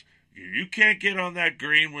deals. You can't get on that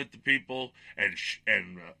green with the people and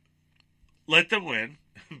let them win,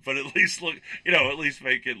 but at least at least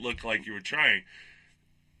make it look like you were trying.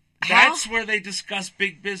 That's where they discuss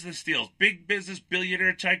big business deals. Big business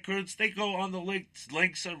billionaire tycoons, they go on the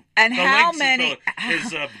links of and the how links many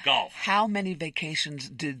is golf. How many vacations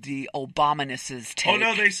did the Obamanesses take? Oh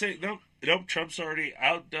no, they say no. Nope, Trump's already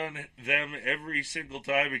outdone them every single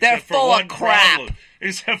time They're except for full one of crap. problem.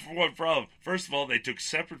 Except for one problem. First of all, they took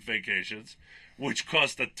separate vacations, which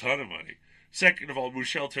cost a ton of money. Second of all,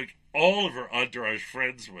 Michelle took all of her entourage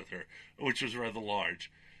friends with her, which was rather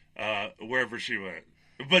large, wherever she went.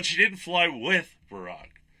 But she didn't fly with Barack.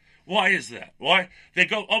 Why is that? Why they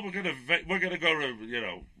go? Oh, we're gonna go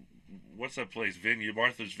to what's that place?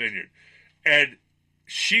 Martha's Vineyard, and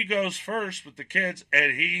she goes first with the kids,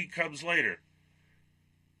 and he comes later.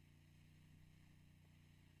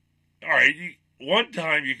 All right, one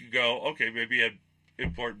time you could go, okay, maybe he had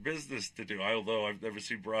important business to do, although I've never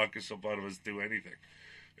seen Barack Obama do anything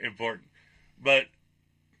important. But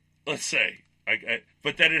let's say,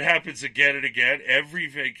 but then it happens again and again. Every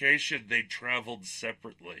vacation, they traveled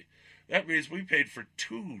separately. That means we paid for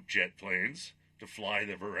 2 jet planes to fly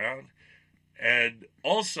them around, and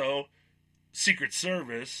also Secret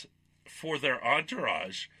Service for their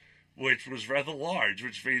entourage, which was rather large,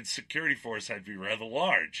 which means security force had to be rather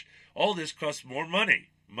large. All this costs more money.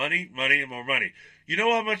 Money, and more money. You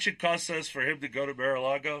know how much it costs us for him to go to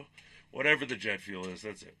Mar-a-Lago? Whatever the jet fuel is,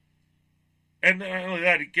 that's it. And not only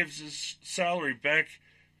that, he gives his salary back.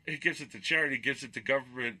 He gives it to charity. He gives it to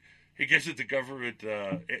government. He gives it to government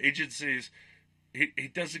agencies.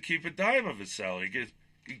 He doesn't keep a dime of his salary.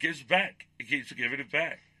 He gives back. He keeps giving it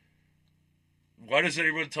back. Why does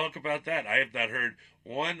anyone talk about that? I have not heard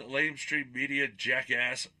one lamestream media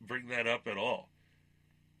jackass bring that up at all.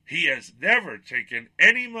 He has never taken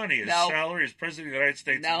any money as salary as President of the United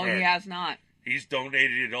States of America. No, he has not. He's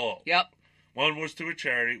donated it all. Yep. One was to a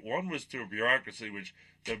charity. One was to a bureaucracy, which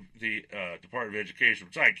the Department of Education,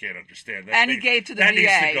 which I can't understand. He gave to the VA. That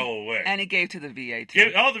needs to go away. And he gave to the VA,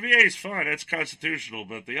 too. The VA is fine. That's constitutional,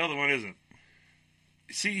 but the other one isn't.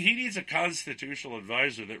 See, he needs a constitutional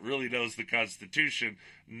advisor that really knows the Constitution,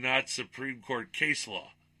 not Supreme Court case law.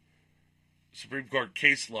 Supreme Court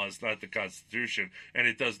case law is not the Constitution, and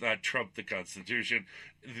it does not trump the Constitution.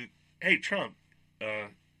 Hey, Trump,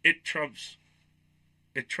 it trumps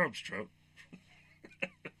Trump.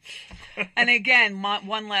 And again,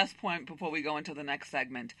 one last point before we go into the next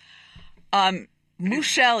segment.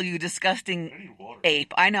 Michelle, you disgusting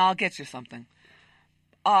ape. I know, I'll get you something.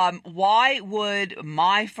 Why would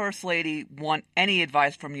my first lady want any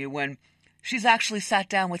advice from you when she's actually sat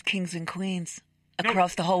down with kings and queens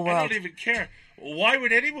across the whole world? I don't even care. Why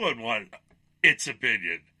would anyone want its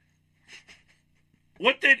opinion?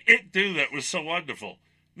 What did it do that was so wonderful?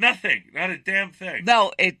 Nothing. Not a damn thing.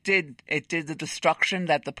 No, it did the destruction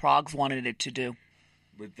that the Progs wanted it to do.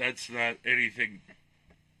 But that's not anything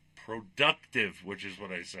productive, which is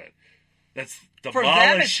what I said. That's demolishing. For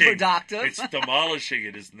them, it's productive. It's demolishing.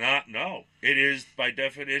 It is not. No, it is by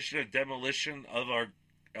definition a demolition of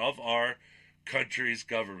our country's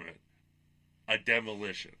government. A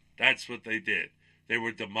demolition. That's what they did. They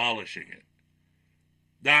were demolishing it.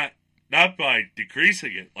 Not by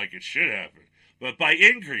decreasing it like it should happen, but by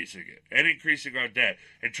increasing it and increasing our debt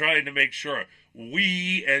and trying to make sure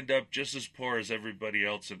we end up just as poor as everybody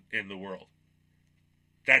else in the world.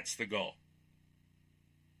 That's the goal.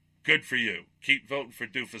 Good for you. Keep voting for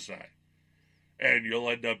Doofusai. And you'll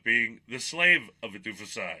end up being the slave of a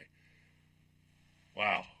Doofusai.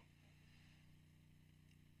 Wow.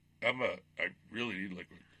 I really need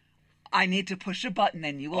liquid. I need to push a button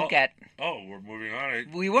and you will get... Oh, we're moving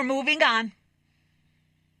on. We were moving on.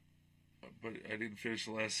 But I didn't finish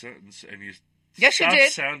the last sentence, and Yes, Stop you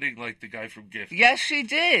did. Sounding like the guy from Gift. Yes, she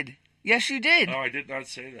did. Yes, you did. No, I did not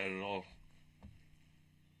say that at all.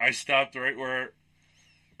 I stopped right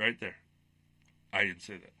there. I didn't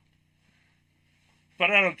say that. But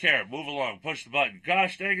I don't care. Move along. Push the button.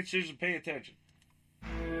 Gosh dang it, Susan, pay attention.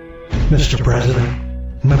 Mr.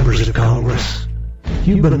 President, members of Congress,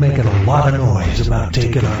 you've been making a lot of noise about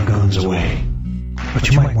taking our guns away. But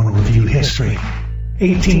you might want to review history.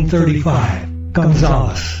 1835,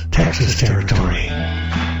 Gonzales, Texas Territory.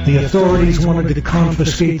 The authorities wanted to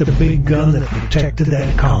confiscate the big gun that protected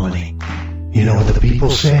that colony. You know what the people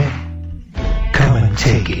said? Come and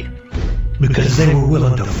take it. Because they were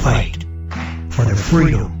willing to fight for their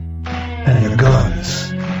freedom and their guns.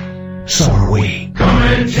 So are we. Come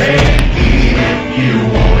and take it if you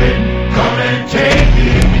want it. Come and take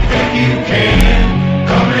it if you think you can.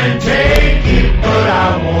 Come and take it, but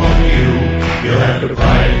I warn you, you'll have to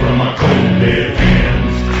fight from our cold dead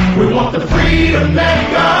hands. We want the freedom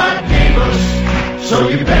that God gave us, so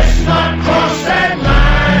you best not cross that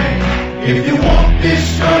line. If you want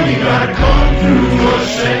this gun, you gotta come through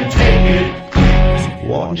us and take it.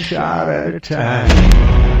 One shot at a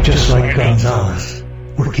time. Just like Gonzales,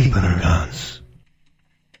 we're keeping our guns.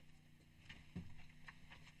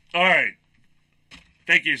 All right.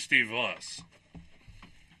 Thank you, Steve Voss.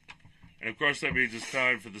 And of course, that means it's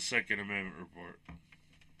time for the Second Amendment report.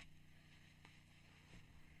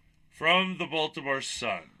 From the Baltimore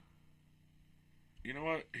Sun. You know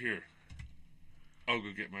what? Here. I'll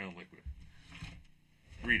go get my own liquid.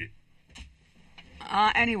 Read it.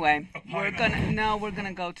 Anyway, we're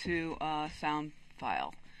gonna go to sound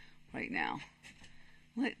file right now.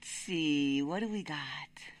 Let's see, what do we got?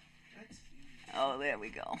 Oh, there we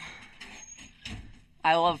go.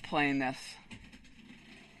 I love playing this.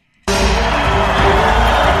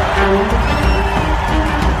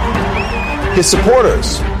 His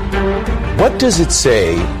supporters, what does it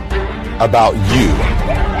say about you?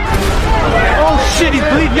 Oh shit, he's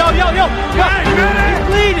bleeding. Yo. He's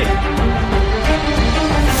bleeding.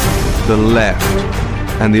 The left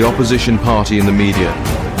and the opposition party in the media.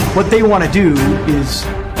 What they want to do is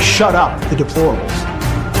shut up the deplorables.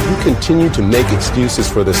 You continue to make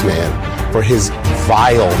excuses for this man, for his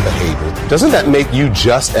vile behavior. Doesn't that make you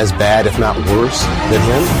just as bad, if not worse, than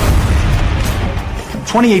him?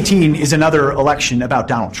 2018 is another election about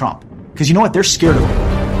Donald Trump. Because you know what? They're scared of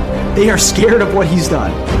him. They are scared of what he's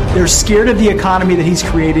done. They're scared of the economy that he's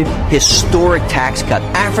created. Historic tax cut,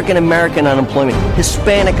 African-American unemployment,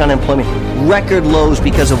 Hispanic unemployment, record lows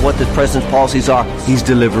because of what the president's policies are. He's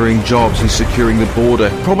delivering jobs, he's securing the border,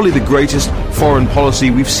 probably the greatest foreign policy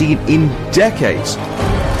we've seen in decades.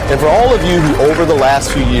 And for all of you who over the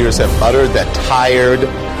last few years have uttered that tired,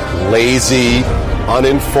 lazy,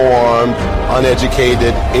 uninformed,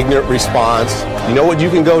 uneducated, ignorant response, you know what you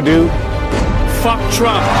can go do? Fuck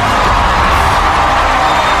Trump.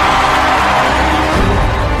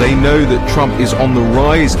 They know that Trump is on the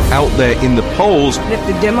rise out there in the polls. If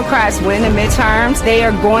the Democrats win the midterms, they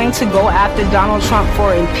are going to go after Donald Trump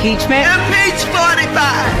for impeachment. Impeach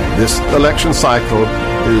 45! This election cycle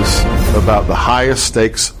is about the highest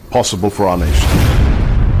stakes possible for our nation.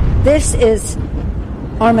 This is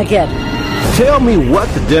Armageddon. Tell me what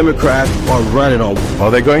the Democrats are running on. Are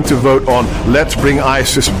they going to vote on let's bring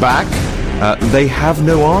ISIS back? They have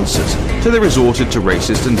no answers, so they resorted to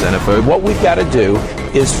racist and xenophobe. What we've got to do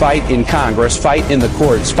is fight in Congress, fight in the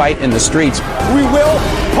courts, fight in the streets. We will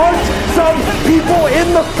punch some people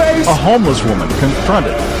in the face. A homeless woman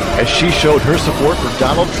confronted as she showed her support for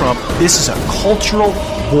Donald Trump. This is a cultural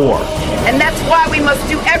war. And that's why we must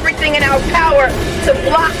do everything in our power to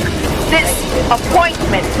block this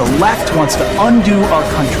appointment. The left wants to undo our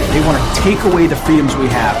country. They want to take away the freedoms we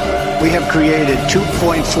have. We have created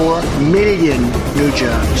 2.4 million new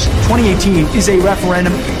jobs. 2018 is a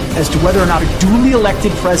referendum as to whether or not a duly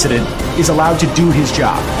elected president is allowed to do his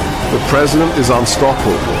job. The president is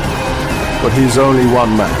unstoppable, but he's only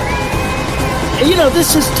one man. You know,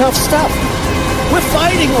 this is tough stuff. We're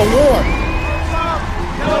fighting a war.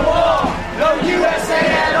 No wall, no USA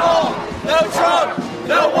at all. No Trump,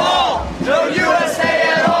 no wall, no USA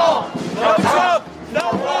at all. No Trump, no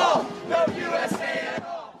wall, no USA at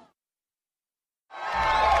all.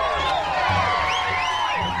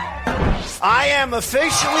 I am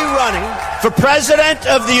officially running for President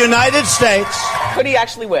of the United States. Could he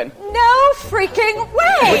actually win? No freaking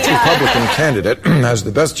way! Which Republican candidate has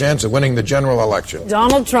the best chance of winning the general election?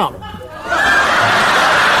 Donald Trump.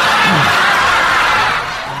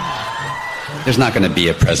 There's not going to be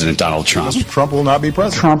a President Donald Trump. Trump will not be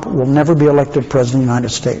president. Trump will never be elected president of the United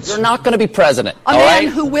States. You're not going to be president. A man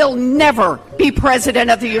who will never be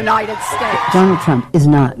president of the United States. Donald Trump is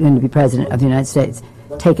not going to be president of the United States.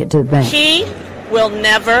 Take it to the bank. He will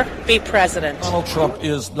never be president. Donald Trump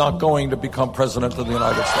is not going to become president of the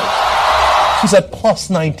United States. She's at plus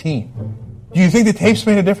 19. Do you think the tapes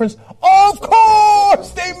made a difference? Of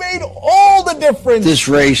course! They made all the difference! This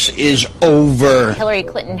race is over. Hillary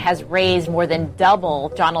Clinton has raised more than double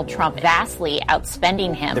Donald Trump, vastly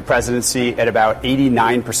outspending him. The presidency at about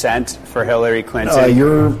 89% for Hillary Clinton.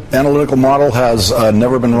 Your analytical model has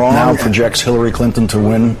never been wrong. Now projects Hillary Clinton to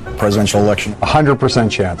win presidential election.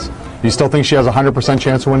 100% chance. Do you still think she has a 100%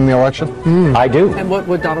 chance of winning the election? I do. And what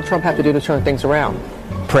would Donald Trump have to do to turn things around?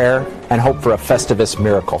 Prayer and hope for a Festivus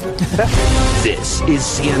miracle. This is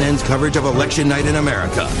CNN's coverage of Election Night in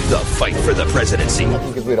America. The fight for the presidency.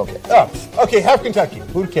 Because we don't care. Oh, okay, have Kentucky.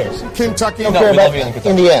 Who cares? Kentucky. Don't care about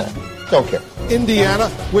Indiana. Don't care. Indiana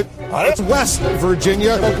with it's West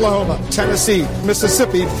Virginia, Oklahoma, Tennessee,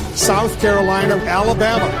 Mississippi, South Carolina,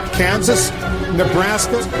 Alabama, Kansas,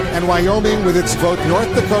 Nebraska, and Wyoming with its vote, North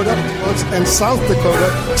Dakota and South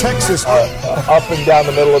Dakota, Texas. Up and down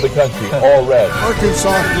the middle of the country, all red.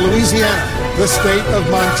 Arkansas, Louisiana, the state of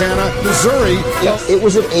Montana, Missouri. It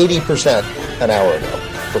was at 80% an hour ago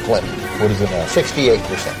for Clinton. What is it now?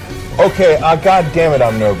 68%. Okay, God damn it,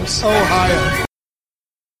 I'm nervous. Ohio.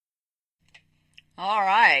 All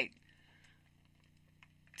right.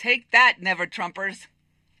 Take that, Never Trumpers.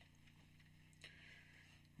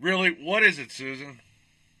 Really? What is it, Susan?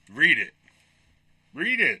 Read it.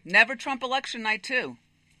 Read it. Never Trump election night, too.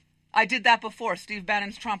 I did that before. Steve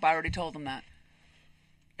Bannon's Trump. I already told him that.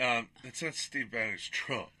 It's not Steve Bannon's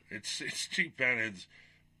Trump. It's Steve Bannon's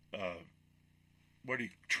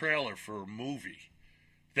trailer for a movie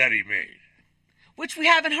that he made. Which we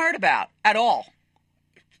haven't heard about at all.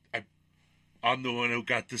 I'm the one who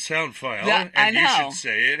got the sound file. Yeah, and I know. You should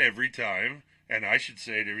say it every time. And I should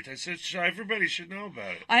say it every time. So everybody should know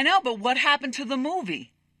about it. I know, but what happened to the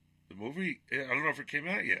movie? The movie? I don't know if it came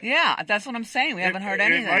out yet. Yeah, that's what I'm saying. We haven't heard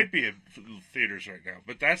anything. It might be in theaters right now.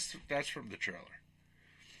 But that's from the trailer.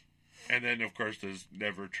 And then, of course, there's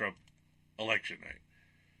Never Trump election night.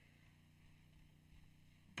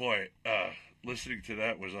 Boy, listening to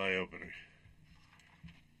that was eye-opening.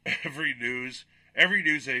 Every news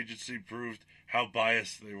agency proved how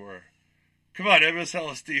biased they were. Come on,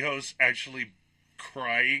 MSLSD hosts actually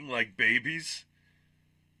crying like babies?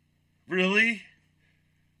 Really?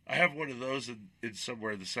 I have one of those in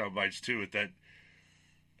somewhere in the sound bites too. With that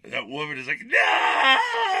woman is like, no.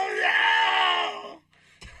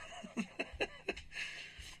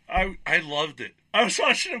 I loved it. I was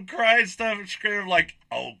watching them cry and stuff and scream like,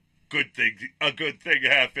 oh, a good thing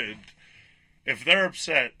happened. If they're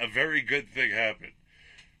upset, a very good thing happened.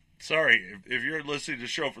 Sorry, if you're listening to the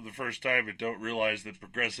show for the first time and don't realize that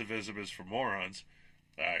progressivism is for morons,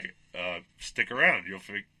 stick around.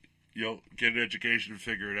 You'll get an education and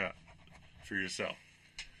figure it out for yourself.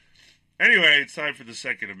 Anyway, it's time for the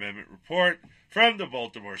Second Amendment report from the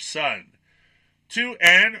Baltimore Sun. 2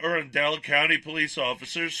 Anne Arundel County police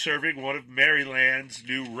officers serving one of Maryland's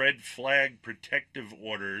new red flag protective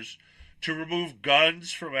orders to remove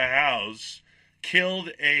guns from a house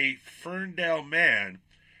killed a Ferndale man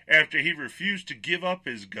after he refused to give up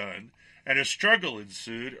his gun, and a struggle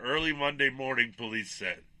ensued early Monday morning, police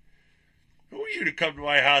said. Who are you to come to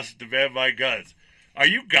my house and demand my guns? Are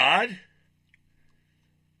you God?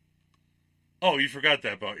 Oh, you forgot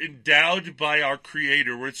that part. Endowed by our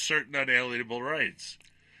Creator with certain unalienable rights.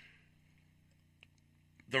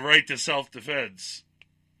 The right to self-defense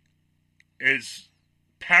is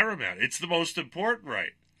paramount. It's the most important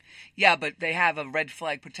right. Yeah, but they have a red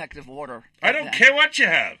flag protective order. I don't care what you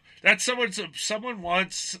have. That's someone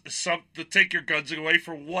wants to take your guns away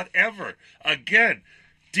for whatever. Again,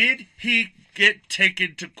 did he get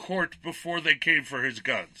taken to court before they came for his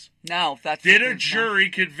guns? No, that's did a jury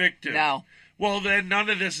convict him? No. Well, then none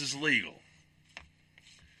of this is legal.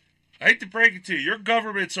 I hate to break it to you. Your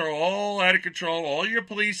governments are all out of control. All your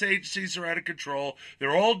police agencies are out of control.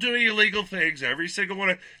 They're all doing illegal things. Every single one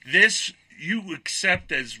of this you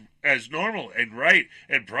accept as normal and right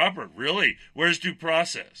and proper. Really, where's due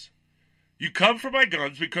process? You come for my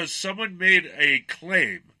guns because someone made a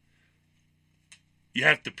claim. You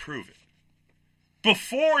have to prove it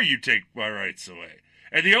before you take my rights away.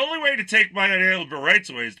 And the only way to take my unalienable rights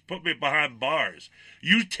away is to put me behind bars.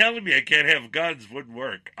 You telling me I can't have guns wouldn't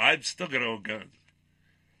work. I'm still going to own guns.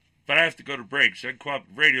 But I have to go to break. So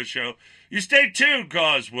Uncooperative Radio Show. You stay tuned,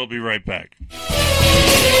 cause we'll be right back.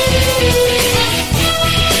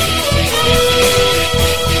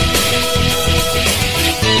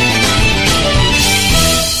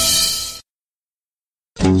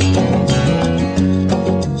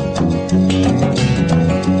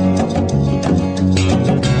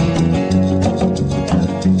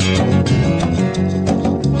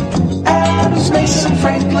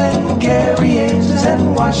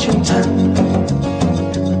 Washington.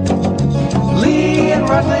 Lee and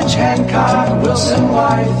Rutledge, Hancock, Wilson,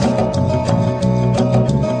 Wythe,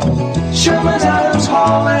 Sherman, Adams,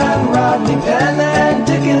 Hall, and Rodney, Penn, and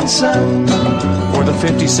Dickinson. For the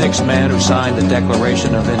 56 men who signed the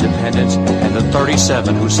Declaration of Independence and the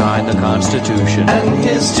 37 who signed the Constitution. And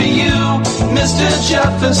here's to you, Mr.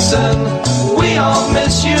 Jefferson. We all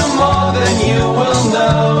miss you more than you will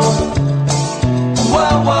know.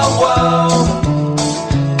 Whoa, whoa, whoa.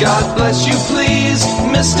 God bless you, please,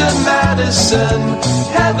 Mr. Madison.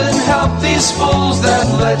 Heaven help these fools that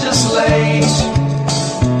legislate.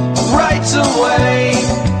 Rights away,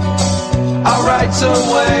 our rights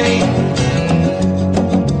away.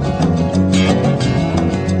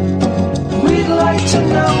 We'd like to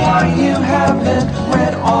know why you haven't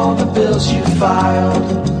read all the bills you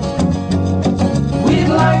filed. We'd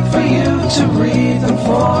like for you to read them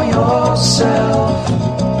for yourself.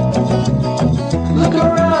 Look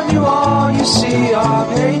around you, all you see are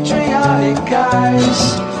patriotic guys.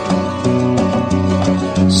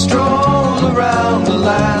 Stroll around the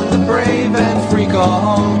land, the brave and free go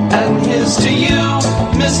home. And here's to you,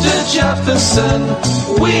 Mr. Jefferson.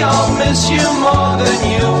 We all miss you more than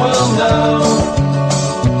you will know.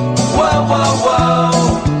 Whoa, whoa,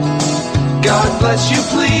 whoa. God bless you,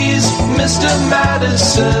 please, Mr.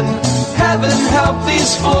 Madison. Heaven help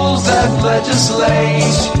these fools that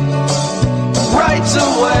legislate. Rights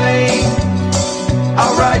away,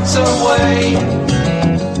 our rights away.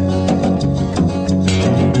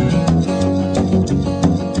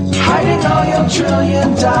 Hiding all your $1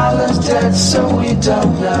 trillion debt so we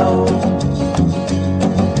don't know.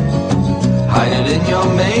 Hide it in your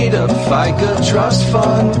made-up FICA trust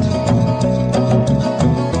fund.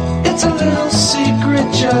 It's a little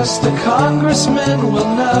secret, just the congressman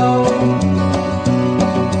will know.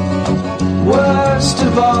 Worst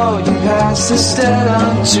of all, you pass this debt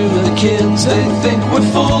on to the kids. They think we're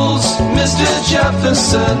fools, Mr.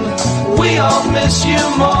 Jefferson. We all miss you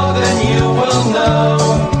more than you will know.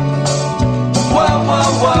 Whoa,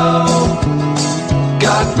 whoa, whoa.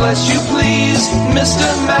 God bless you, please, Mr.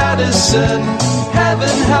 Madison.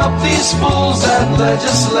 Heaven help these fools that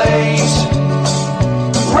legislate.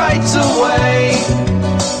 Rights away,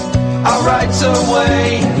 our rights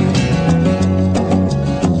away.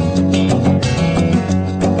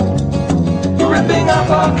 Ripping up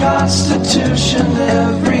our Constitution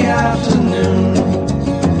every afternoon.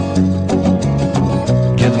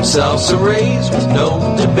 Give themselves a raise with no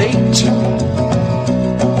debate.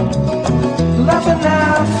 Laughing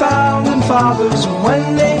at founding fathers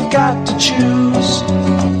when they've got to choose.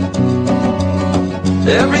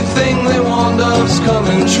 Everything they warned of's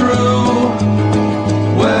coming true.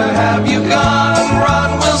 Where have you gone,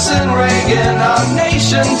 Ron Wilson Reagan? Our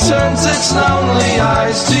nation turns its lonely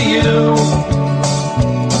eyes to you.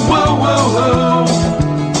 Woo, woo, woo.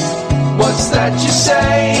 What's that you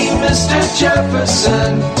say, Mr.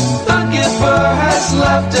 Jefferson? The giver has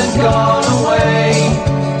left and gone away.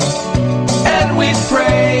 And we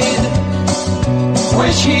prayed,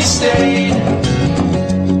 wish he stayed.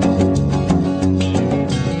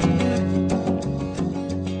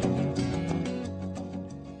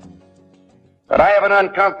 But I have an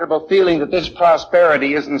uncomfortable feeling that this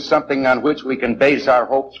prosperity isn't something on which we can base our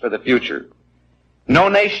hopes for the future. No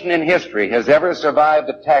nation in history has ever survived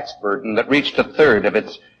a tax burden that reached a third of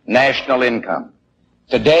its national income.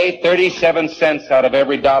 Today, 37 cents out of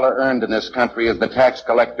every dollar earned in this country is the tax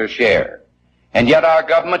collector's share. And yet our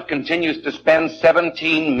government continues to spend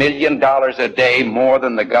 $17 million a day more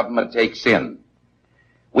than the government takes in.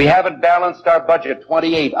 We haven't balanced our budget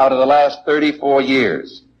 28 out of the last 34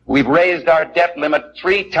 years. We've raised our debt limit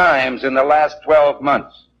 3 times in the last 12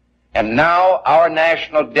 months. And now our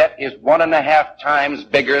national debt is 1.5 times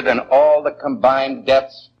bigger than all the combined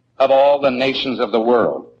debts of all the nations of the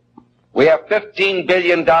world. We have $15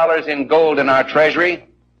 billion in gold in our treasury.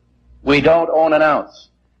 We don't own an ounce.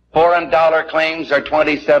 Foreign dollar claims are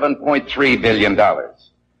 $27.3 billion.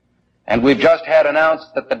 And we've just had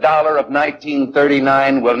announced that the dollar of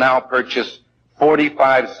 1939 will now purchase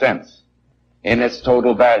 45 cents in its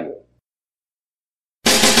total value.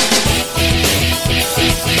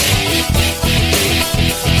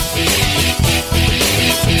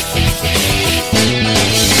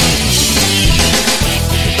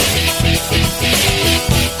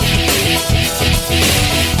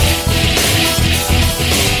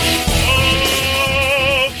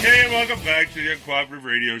 Welcome back to the Uncooperative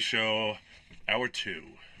Radio Show, Hour 2.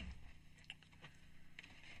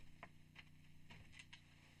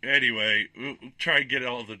 Anyway, we'll try and get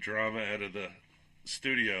all the drama out of the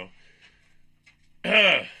studio.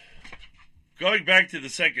 Going back to the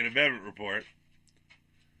Second Amendment report,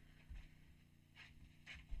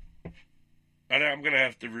 and I'm going to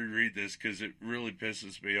have to reread this because it really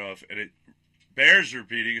pisses me off, and it bears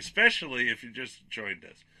repeating, especially if you just joined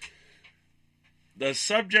us. The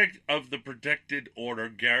subject of the protected order,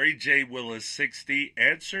 Gary J. Willis, 60,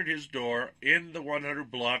 answered his door in the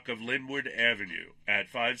 100 block of Linwood Avenue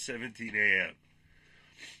at 5:17 a.m.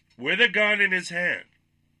 with a gun in his hand,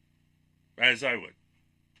 as I would.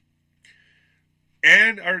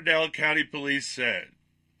 And Ardell County Police said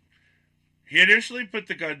he initially put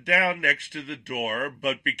the gun down next to the door,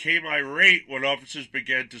 but became irate when officers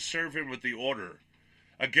began to serve him with the order.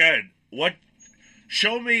 Again,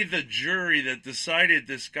 show me the jury that decided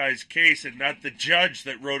this guy's case and not the judge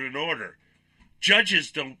that wrote an order.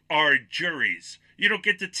 Judges aren't juries. You don't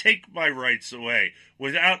get to take my rights away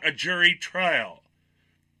without a jury trial.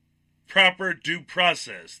 Proper due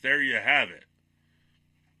process. There you have it.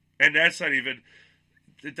 And that's not even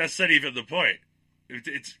the point.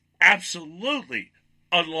 It's absolutely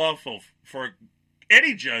unlawful for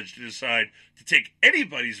any judge to decide to take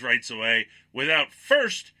anybody's rights away without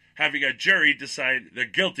first having a jury decide they're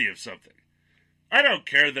guilty of something. I don't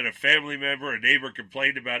care that a family member or neighbor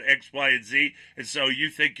complained about X, Y, and Z, and so you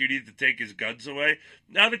think you need to take his guns away?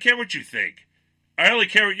 I don't care what you think. I only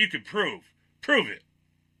care what you can prove. Prove it.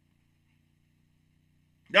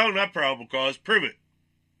 No, not probable cause. Prove it.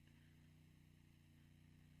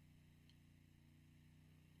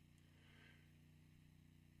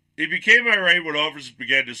 He became irate when officers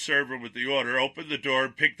began to serve him with the order, opened the door,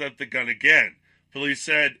 and picked up the gun again. Police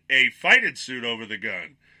said a fight ensued over the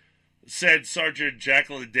gun, said Sergeant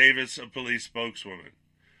Jacqueline Davis, a police spokeswoman.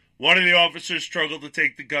 One of the officers struggled to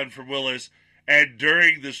take the gun from Willis, and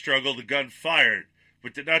during the struggle, the gun fired,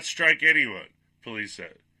 but did not strike anyone, police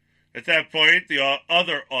said. At that point, the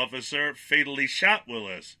other officer fatally shot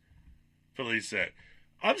Willis, police said.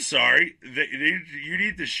 I'm sorry, you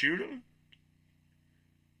need to shoot him?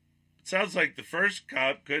 It sounds like the first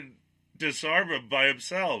cop couldn't disarm him by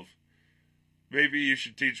himself. Maybe you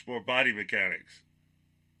should teach more body mechanics.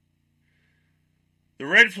 The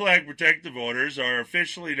red flag protective orders are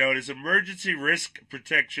officially known as emergency risk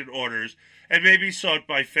protection orders and may be sought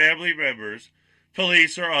by family members,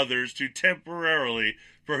 police, or others to temporarily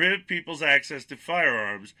prohibit people's access to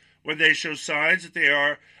firearms when they show signs that they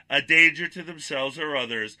are a danger to themselves or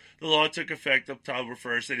others. The law took effect October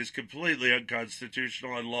 1st and is completely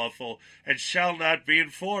unconstitutional, unlawful, and shall not be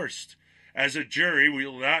enforced. As a jury, we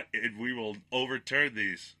will overturn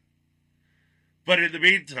these. But in the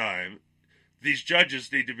meantime, these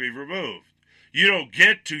judges need to be removed. You don't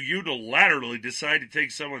get to unilaterally decide to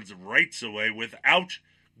take someone's rights away without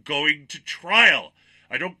going to trial.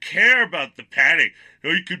 I don't care about the panic.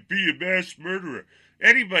 Oh, he could be a mass murderer.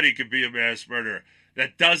 Anybody could be a mass murderer.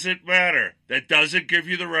 That doesn't matter. That doesn't give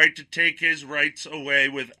you the right to take his rights away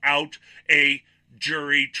without a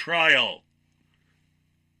jury trial.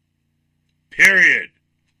 Period.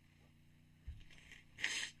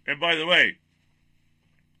 And by the way,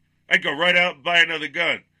 I'd go right out and buy another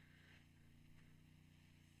gun.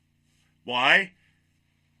 Why?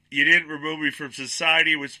 You didn't remove me from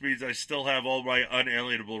society, which means I still have all my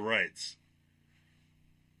unalienable rights.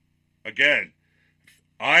 Again, if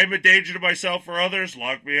I'm a danger to myself or others,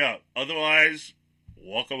 lock me up. Otherwise,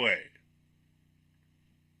 walk away.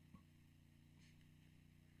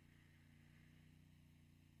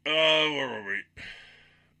 Where were we?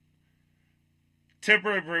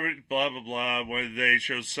 Temporary permit, blah, blah, blah, when they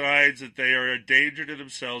show signs that they are a danger to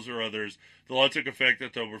themselves or others. The law took effect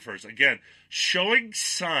October 1st. Again, showing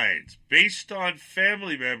signs based on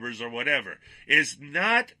family members or whatever is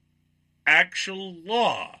not actual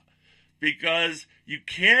law, because you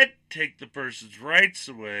can't take the person's rights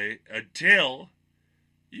away until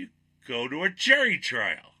you go to a jury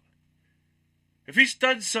trial. If he's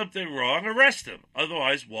done something wrong, arrest him.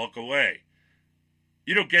 Otherwise, walk away.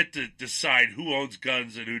 You don't get to decide who owns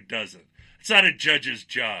guns and who doesn't. It's not a judge's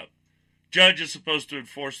job. Judge is supposed to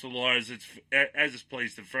enforce the law as it's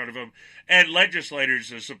placed in front of him, and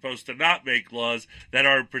legislators are supposed to not make laws that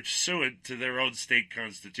are pursuant to their own state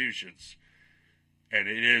constitutions. And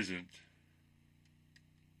it isn't.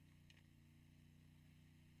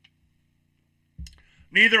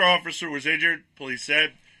 Neither officer was injured, police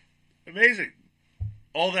said. Amazing.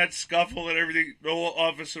 All that scuffle and everything, no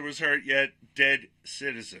officer was hurt, yet dead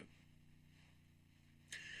citizen.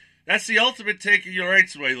 That's the ultimate taking your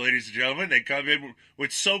rights away, ladies and gentlemen. They come in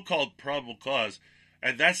with so-called probable cause,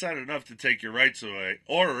 and that's not enough to take your rights away,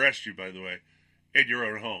 or arrest you, by the way, in your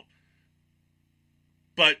own home.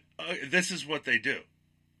 But this is what they do.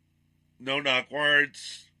 No-knock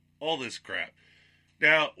warrants, all this crap.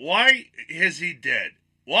 Now, why is he dead?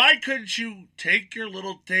 Why couldn't you take your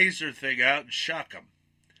little taser thing out and shock him?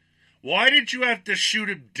 Why did you have to shoot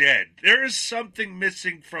him dead? There is something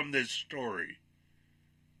missing from this story.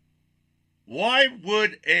 Why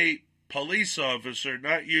would a police officer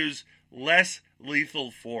not use less lethal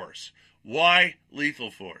force? Why lethal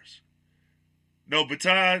force? No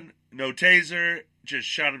baton, no taser, just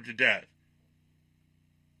shot him to death.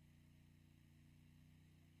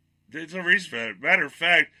 There's no reason for that. Matter of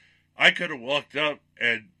fact, I could have walked up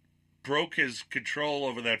and broke his control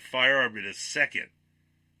over that firearm in a second.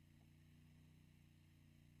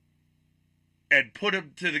 And put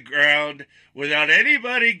him to the ground without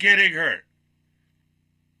anybody getting hurt.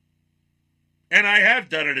 And I have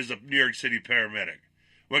done it as a New York City paramedic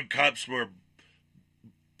when cops were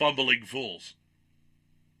bumbling fools.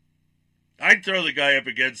 I'd throw the guy up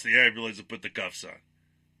against the ambulance and put the cuffs on.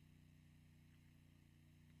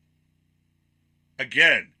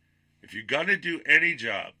 Again, if you're going to do any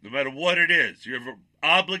job, no matter what it is, you have an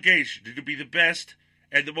obligation to be the best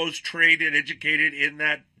and the most trained and educated in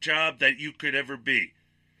that job that you could ever be.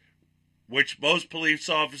 Which most police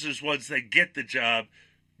officers, once they get the job,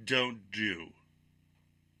 don't do.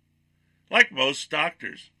 Like most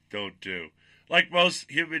doctors don't do. Like most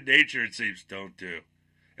human nature, it seems, don't do.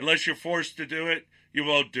 Unless you're forced to do it, you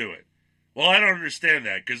won't do it. Well, I don't understand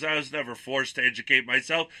that, because I was never forced to educate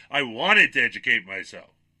myself. I wanted to educate myself.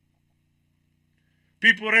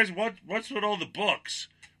 People would ask, what's with all the books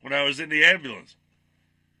when I was in the ambulance?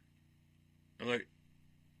 I'm like,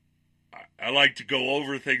 I like to go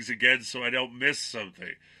over things again so I don't miss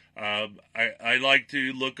something. I like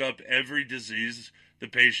to look up every disease the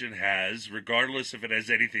patient has, regardless if it has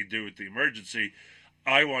anything to do with the emergency.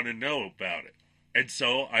 I want to know about it. And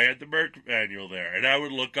so I had the Merck manual there, and I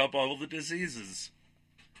would look up all the diseases.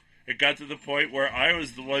 It got to the point where I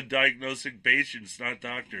was the one diagnosing patients, not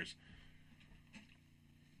doctors.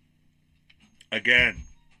 Again,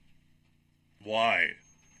 why?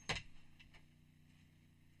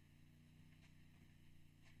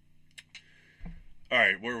 All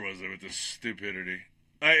right, where was I with this stupidity?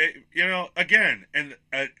 Again, and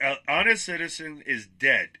an honest citizen is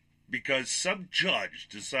dead because some judge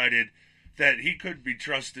decided that he couldn't be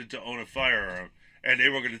trusted to own a firearm, and they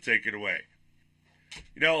were going to take it away.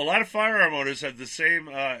 You know, a lot of firearm owners have the same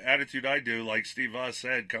attitude I do, like Steve Voss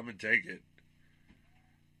said, come and take it.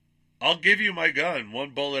 I'll give you my gun,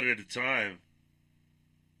 one bullet at a time.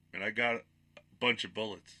 And I got a bunch of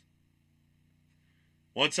bullets.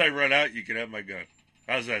 Once I run out, you can have my gun.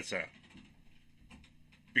 How's that sound?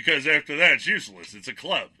 Because after that, it's useless. It's a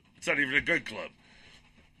club. It's not even a good club.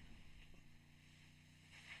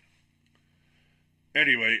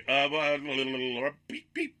 Anyway, beep,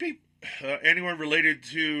 beep, beep. Anyone related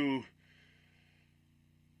to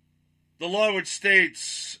the law which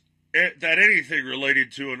states that anything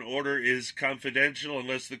related to an order is confidential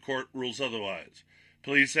unless the court rules otherwise.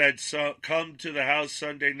 Police had come to the house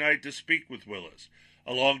Sunday night to speak with Willis,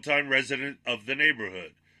 a longtime resident of the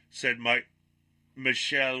neighborhood, said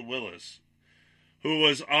Michelle Willis, who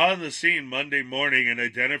was on the scene Monday morning and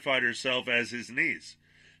identified herself as his niece.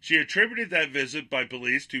 She attributed that visit by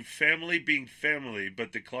police to family being family,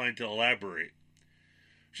 but declined to elaborate.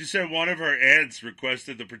 She said one of her aunts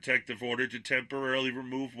requested the protective order to temporarily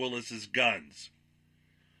remove Willis's guns.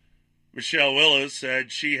 Michelle Willis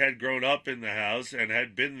said she had grown up in the house and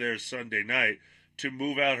had been there Sunday night to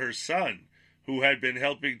move out her son, who had been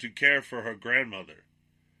helping to care for her grandmother.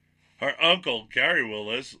 Her uncle, Gary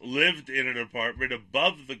Willis, lived in an apartment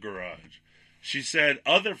above the garage. She said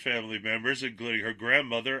other family members, including her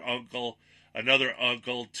grandmother, uncle, another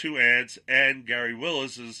uncle, two aunts, and Gary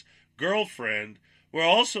Willis's girlfriend, were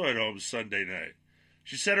also at home Sunday night.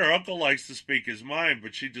 She said her uncle likes to speak his mind,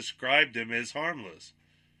 but she described him as harmless.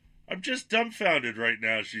 I'm just dumbfounded right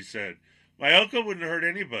now, she said. My uncle wouldn't hurt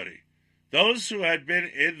anybody. Those who had been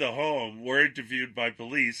in the home were interviewed by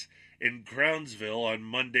police in Crownsville on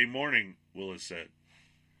Monday morning, Willis said.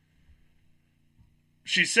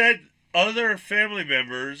 She said other family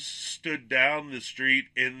members stood down the street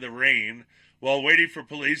in the rain while waiting for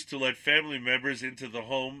police to let family members into the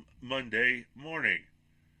home Monday morning.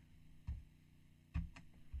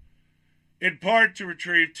 In part to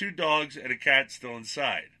retrieve 2 dogs and a cat still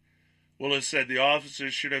inside. Willis said the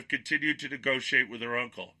officers should have continued to negotiate with her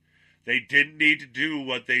uncle. They didn't need to do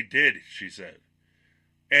what they did, she said.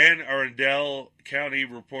 Anne Arundel County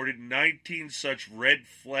reported 19 such red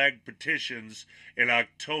flag petitions in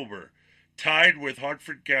October, tied with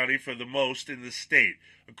Hartford County for the most in the state,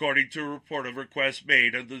 according to a report of requests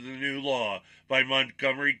made under the new law by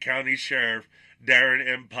Montgomery County Sheriff Darren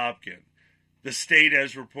M. Popkin. The state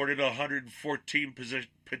has reported 114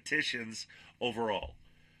 petitions overall.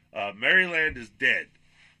 Maryland is dead,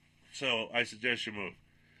 so I suggest you move.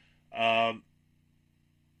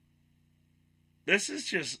 This is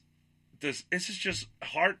just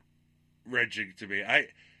heart-wrenching to me. I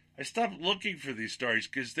stopped looking for these stories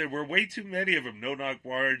because there were way too many of them. No-knock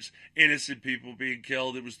warrants, innocent people being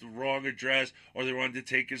killed. It was the wrong address, or they wanted to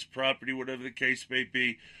take his property, whatever the case may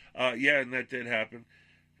be. And that did happen.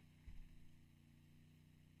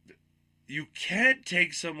 You can't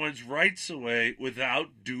take someone's rights away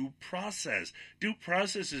without due process. Due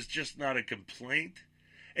process is just not a complaint.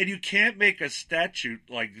 And you can't make a statute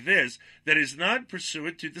like this that is not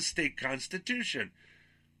pursuant to the state constitution.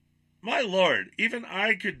 My Lord, even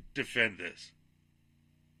I could defend this.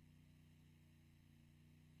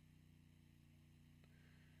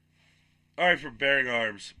 All right, for bearing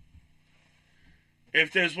arms.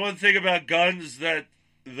 If there's one thing about guns that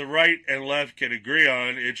the right and left can agree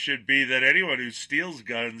on, it should be that anyone who steals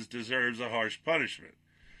guns deserves a harsh punishment.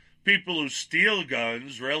 People who steal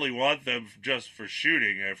guns rarely want them just for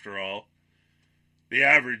shooting, after all. The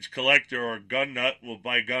average collector or gun nut will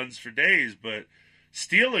buy guns for days, but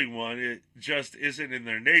stealing one, it just isn't in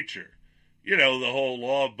their nature. You know, the whole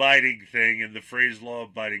law-abiding thing and the phrase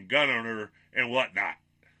law-abiding gun owner and whatnot.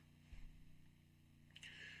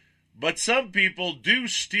 But some people do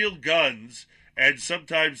steal guns, and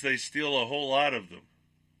sometimes they steal a whole lot of them.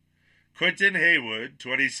 Quentin Haywood,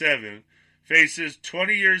 27, faces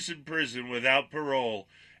 20 years in prison without parole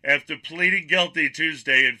after pleading guilty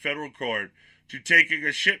Tuesday in federal court to taking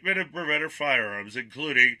a shipment of Beretta firearms,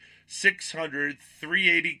 including 600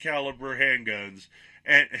 .380 caliber handguns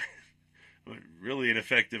and really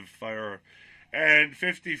ineffective firearm, and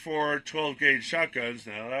 54 12-gauge shotguns.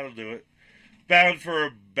 Now that'll do it. Bound for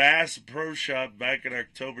a Bass Pro Shop back in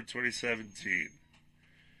October 2017.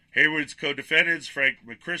 Haywood's co-defendants, Frank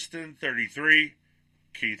McChristen, 33,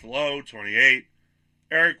 Keith Lowe, 28,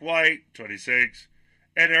 Eric White, 26,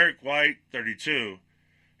 and Eric White, 32,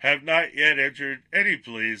 have not yet entered any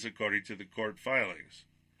pleas according to the court filings.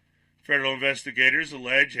 Federal investigators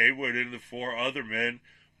allege Haywood and the 4 other men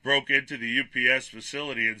broke into the UPS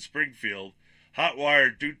facility in Springfield,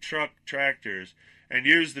 hot-wired 2 truck tractors, and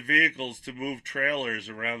used the vehicles to move trailers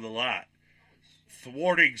around the lot,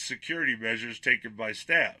 thwarting security measures taken by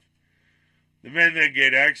staff. The men then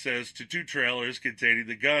gained access to 2 trailers containing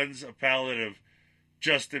the guns, a pallet of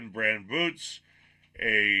Justin brand boots,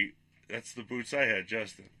 that's the boots I had,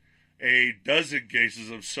 Justin, a dozen cases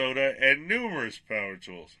of soda, and numerous power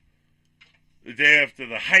tools. The day after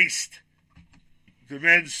the heist, the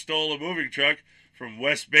men stole a moving truck from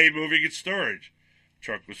West Bay Moving and Storage. The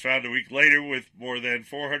truck was found a week later with more than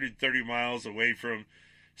 430 miles away from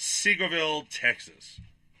Seagoville, Texas.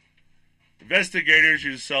 Investigators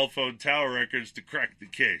used cell phone tower records to crack the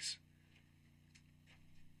case.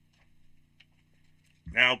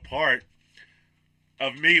 Now, part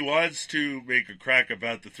of me wants to make a crack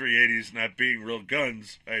about the 380s not being real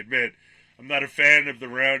guns. I admit, I'm not a fan of the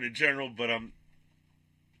round in general, but I'm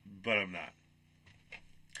not.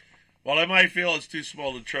 While I might feel it's too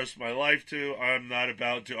small to trust my life to, I'm not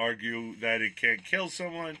about to argue that it can't kill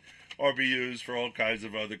someone or be used for all kinds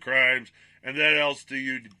of other crimes. And what else do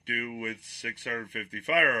you do with 650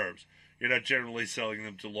 firearms? You're not generally selling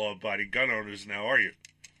them to law-abiding gun owners now, are you?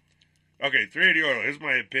 Okay, 380 auto. Here's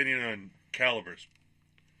my opinion on calibers.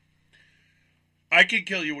 I can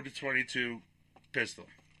kill you with a .22 pistol.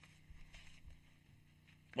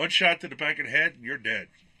 One shot to the back of the head, and you're dead.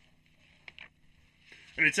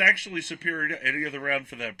 And it's actually superior to any other round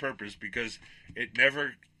for that purpose because it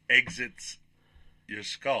never exits your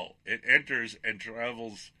skull. It enters and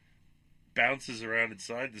travels, bounces around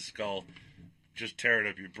inside the skull, just tearing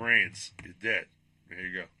up your brains. You're dead. There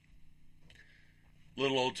you go.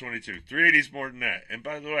 Little old .22. 380's more than that. And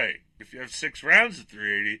by the way, if you have 6 rounds of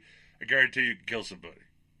 .380, I guarantee you can kill somebody.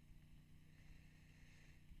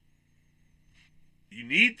 You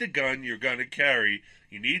need the gun you're going to carry.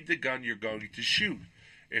 You need the gun you're going to shoot.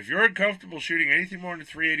 If you're uncomfortable shooting anything more than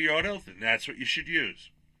 .380 auto, then that's what you should use.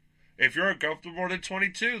 If you're uncomfortable more than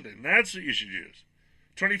 .22, then that's what you should use.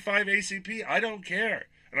 25 ACP, I don't care.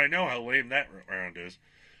 And I know how lame that round is.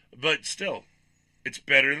 But still, it's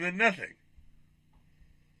better than nothing.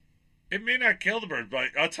 It may not kill the bird, but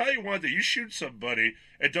I'll tell you one thing. You shoot somebody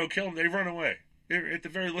and don't kill them, they run away. At the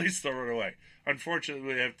very least, they'll run away.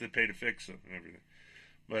 Unfortunately, they have to pay to fix them and everything.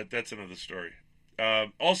 But that's another story.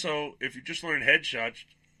 Also, if you just learn headshots,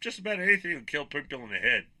 just about anything will kill people in the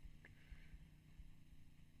head.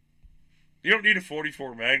 You don't need a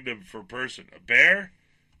 .44 Magnum for a person. A bear,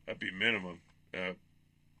 that'd be minimum.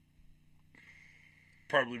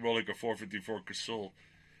 Probably more like a .454 Casull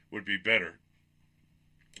would be better.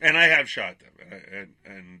 And I have shot them,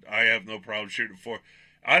 and I have no problem shooting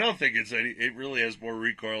I don't think it really has more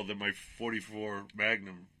recoil than my 44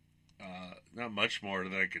 Magnum. Not much more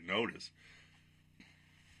than I can notice.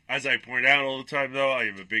 As I point out all the time, though, I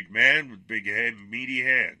am a big man with big head, meaty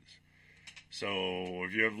hands. So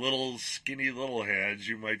if you have little, skinny little hands,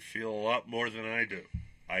 you might feel a lot more than I do.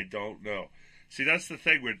 I don't know. See, that's the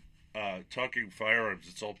thing with talking firearms.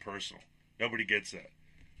 It's all personal. Nobody gets that.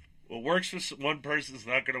 What works for one person is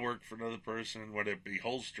not going to work for another person, whether it be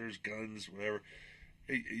holsters, guns, whatever.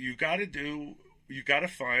 You got to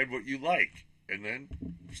find what you like, and then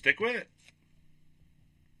stick with it.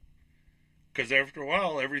 Because after a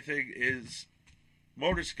while, everything is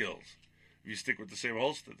motor skills. If you stick with the same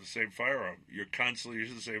holster, the same firearm, you're constantly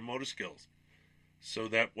using the same motor skills. So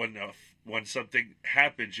that when something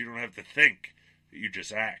happens, you don't have to think, you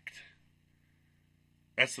just act.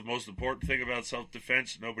 That's the most important thing about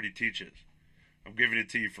self-defense nobody teaches. I'm giving it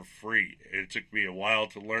to you for free. It took me a while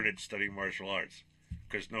to learn it studying martial arts,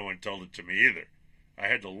 because no one told it to me either. I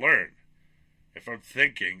had to learn. If I'm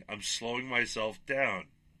thinking, I'm slowing myself down.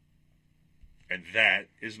 And that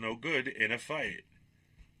is no good in a fight.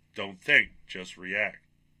 Don't think, just react.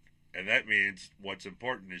 And that means what's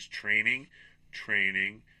important is training,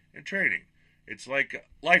 training, and training. It's like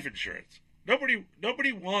life insurance. Nobody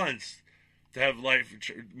wants to have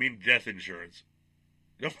death insurance.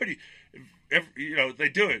 Nobody, they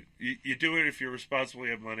do it. You do it if you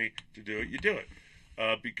responsibly have money to do it. You do it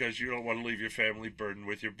because you don't want to leave your family burdened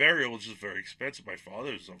with your burial, which is very expensive. My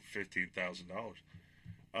father was over $15,000,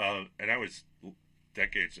 and that was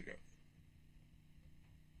decades ago.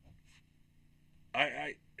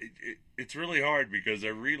 It's really hard because I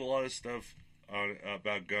read a lot of stuff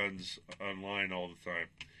about guns online all the time,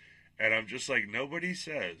 and I'm just like, nobody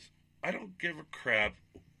says. I don't give a crap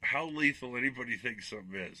how lethal anybody thinks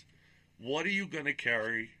something is. What are you going to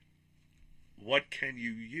carry? What can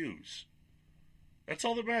you use? That's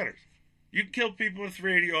all that matters. You can kill people with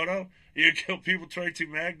 380 auto. You can kill people with 22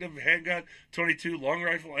 Magnum, handgun, 22 long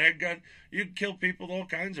rifle, handgun. You can kill people with all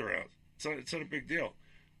kinds of rounds. It's not a big deal.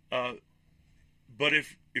 But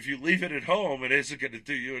if you leave it at home, it isn't going to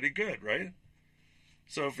do you any good, right?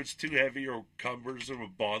 So if it's too heavy or cumbersome or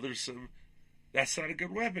bothersome, that's not a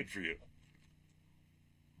good weapon for you.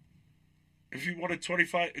 If you want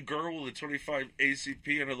a girl with a 25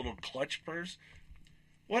 ACP and a little clutch purse,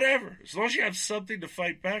 whatever. As long as you have something to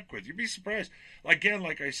fight back with, you'd be surprised. Again,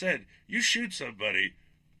 like I said, you shoot somebody,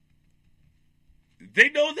 they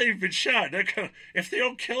know they've been shot. If they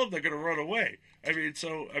don't kill them, they're going to run away.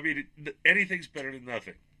 Anything's better than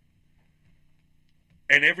nothing.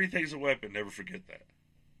 And everything's a weapon. Never forget that.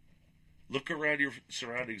 Look around your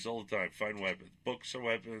surroundings all the time. Find weapons. Books are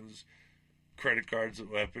weapons. Credit cards are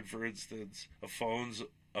a weapon, for instance. A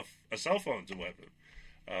cell phone's a weapon.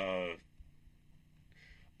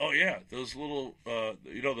 Those little,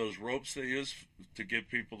 those ropes they use to get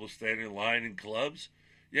people to stand in line in clubs.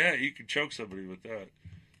 Yeah, you can choke somebody with that.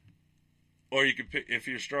 Or you can pick, if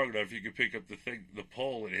you're strong enough, you can pick up the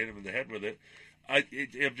pole and hit him in the head with it.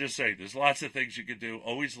 I'm just saying, there's lots of things you can do.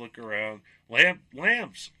 Always look around.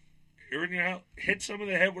 Lamps. You're in your house, hit someone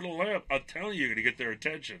in the head with a lamp. I'm telling you, you're going to get their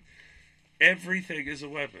attention. Everything is a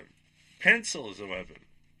weapon. Pencil is a weapon.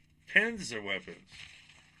 Pens are weapons.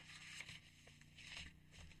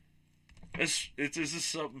 This is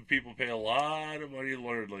something people pay a lot of money to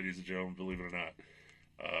learn, ladies and gentlemen, believe it or not.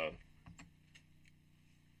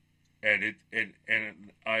 And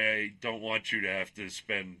I don't want you to have to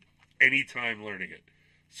spend any time learning it.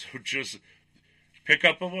 So just pick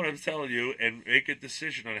up on what I'm telling you and make a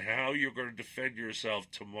decision on how you're going to defend yourself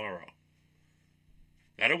tomorrow.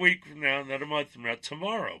 Not a week from now, not a month from now.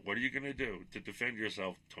 Tomorrow. What are you going to do to defend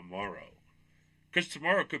yourself tomorrow? Because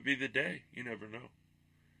tomorrow could be the day. You never know.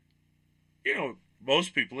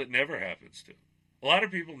 Most people it never happens to. A lot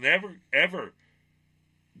of people never, ever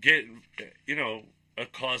get,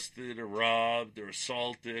 accosted or robbed or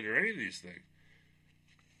assaulted or any of these things.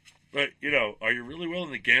 But, are you really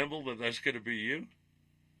willing to gamble that that's going to be you?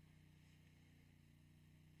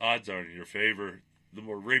 Odds are in your favor. The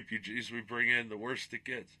more refugees we bring in, the worse it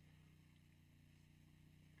gets.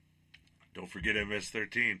 Don't forget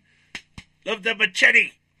MS-13. Love the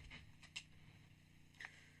machete!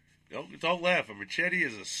 Don't laugh. A machete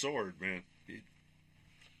is a sword, man.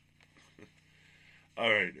 All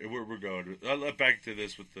right, we're going. I'll back to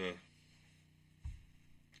this with the...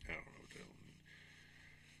 I don't know what the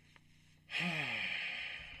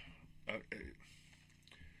hell...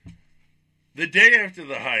 The day after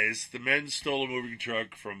the heist, the men stole a moving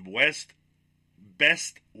truck from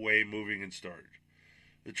Best Way Moving and Storage.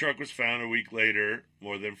 The truck was found a week later,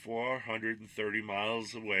 more than 430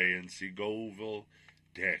 miles away in Segoville,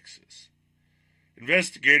 Texas.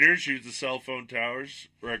 Investigators used the cell phone towers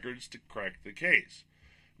records to crack the case.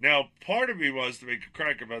 Now, part of me wants to make a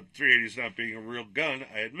crack about the .380 not being a real gun,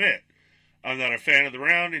 I admit. I'm not a fan of the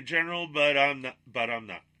round in general, but I'm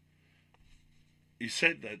not. He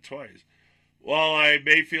said that twice. While I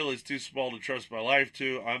may feel it's too small to trust my life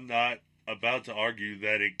to, I'm not about to argue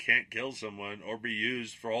that it can't kill someone or be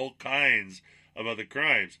used for all kinds of other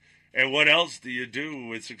crimes. And what else do you do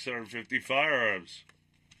with 650 firearms?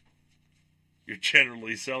 You're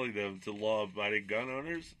generally selling them to law-abiding gun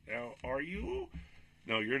owners? Now, are you?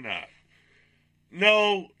 No, you're not.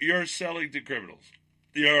 No, you're selling to criminals.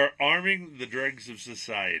 You're arming the dregs of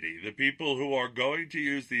society, the people who are going to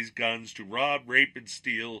use these guns to rob, rape, and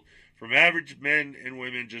steal from average men and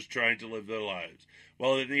women just trying to live their lives,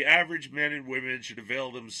 while the average men and women should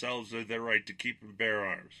avail themselves of their right to keep and bear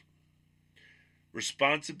arms.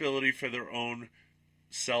 Responsibility for their own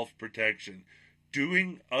self-protection.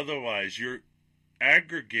 Doing otherwise, you're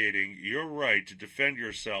aggregating your right to defend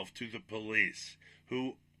yourself to the police,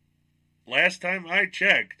 who, last time I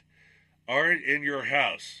checked, aren't in your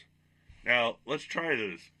house. Now, let's try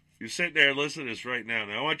this. You sit there and listen to this right now.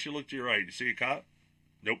 Now, I want you to look to your right. You see a cop?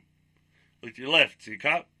 Nope. Look to your left. See a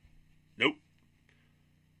cop? Nope.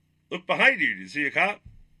 Look behind you. Do you see a cop?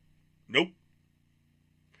 Nope.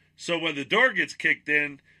 So when the door gets kicked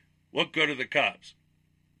in, what good are the cops?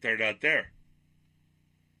 They're not there.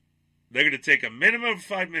 They're going to take a minimum of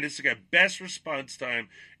 5 minutes to get best response time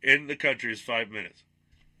in the country is 5 minutes.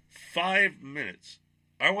 5 minutes.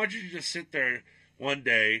 I want you to just sit there one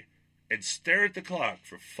day and stare at the clock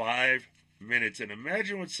for 5 minutes and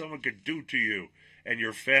imagine what someone could do to you and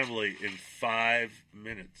your family in 5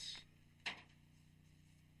 minutes.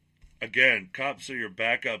 Again, cops are your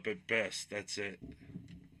backup at best. That's it.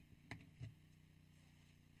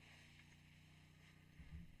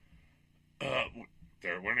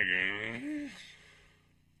 They're winning again.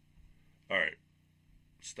 All right.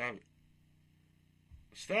 Stop it.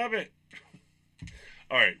 Stop it.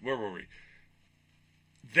 All right, where were we?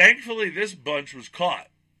 Thankfully, this bunch was caught,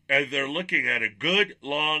 and they're looking at a good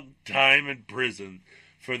long time in prison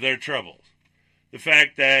for their troubles. The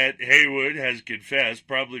fact that Haywood has confessed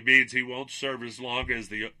probably means he won't serve as long as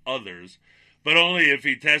the others, but only if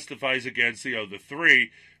he testifies against the other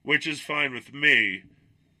three, which is fine with me,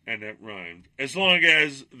 and that rhymed. As long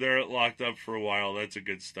as they're locked up for a while, that's a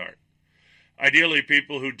good start. Ideally,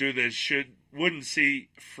 people who do this wouldn't see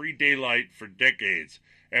free daylight for decades.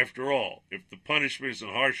 After all, if the punishment isn't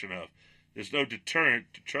harsh enough, there's no deterrent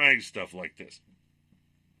to trying stuff like this.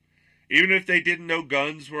 Even if they didn't know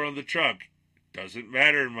guns were on the truck, doesn't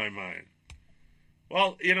matter in my mind.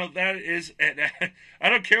 Well, that is, I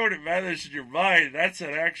don't care what it matters in your mind. That's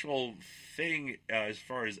an actual thing as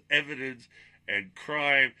far as evidence and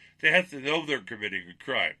crime. They have to know they're committing a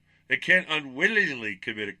crime. They can't unwittingly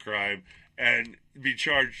commit a crime and be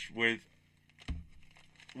charged with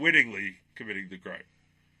wittingly committing the crime.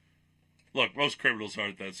 Look, most criminals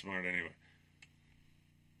aren't that smart anyway.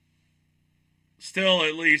 Still,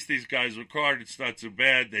 at least these guys were caught. It's not so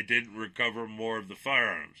bad. They didn't recover more of the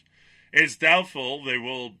firearms. It's doubtful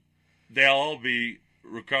they'll all be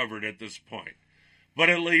recovered at this point. But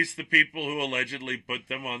at least the people who allegedly put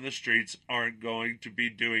them on the streets aren't going to be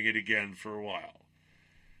doing it again for a while.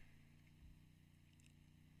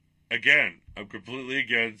 Again, I'm completely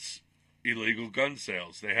against illegal gun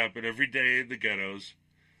sales. They happen every day in the ghettos.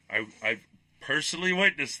 I've personally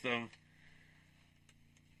witnessed them.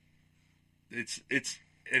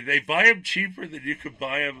 And they buy them cheaper than you could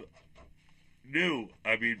buy them new.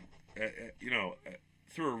 I mean,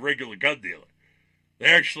 through a regular gun dealer. They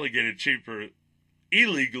actually get it cheaper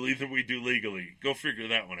illegally than we do legally. Go figure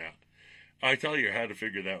that one out. I tell you how to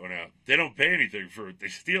figure that one out. They don't pay anything for it. They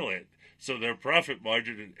steal it. So their profit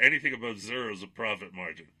margin, anything above zero is a profit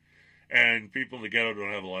margin. And people in the ghetto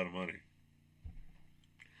don't have a lot of money.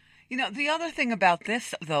 The other thing about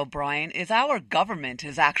this, though, Brian, is our government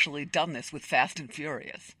has actually done this with Fast and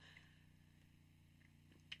Furious.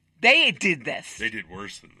 They did this. They did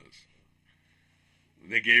worse than this.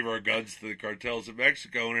 They gave our guns to the cartels in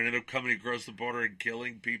Mexico and ended up coming across the border and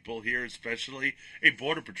killing people here, especially a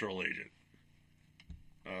Border Patrol agent.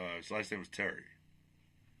 His last name was Terry.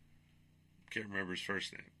 Can't remember his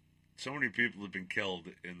first name. So many people have been killed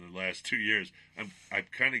in the last 2 years. I'm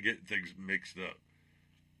kind of getting things mixed up.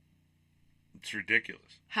 It's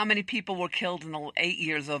ridiculous. How many people were killed in the 8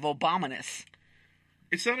 years of Obama-ness?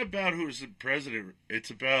 It's not about who's the president.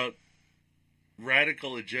 It's about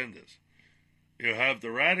radical agendas. You have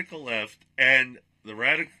the radical left and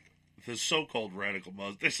the so-called radical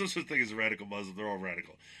Muslims. There's no such thing as a radical Muslim. They're all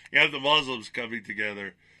radical. You have the Muslims coming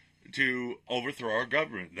together to overthrow our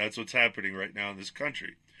government. That's what's happening right now in this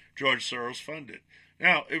country. George Soros funded.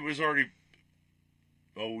 Now, it was already...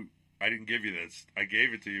 Oh, I didn't give you this. I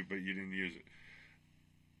gave it to you, but you didn't use it.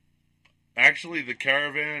 Actually, the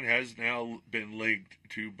caravan has now been linked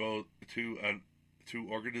to both to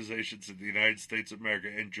organizations in the United States of America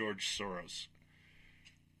and George Soros,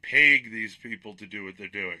 paying these people to do what they're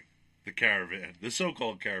doing. The caravan, the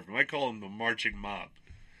so-called caravan. I call them the marching mob.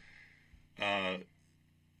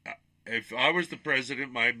 If I was the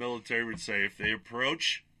president, my military would say, if they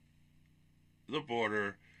approach the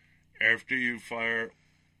border after you fire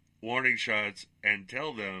warning shots and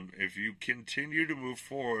tell them, if you continue to move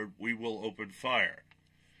forward, we will open fire.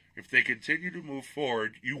 If they continue to move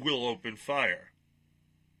forward, you will open fire.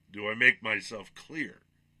 Do I make myself clear?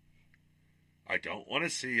 I don't want to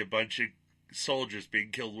see a bunch of soldiers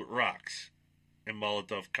being killed with rocks and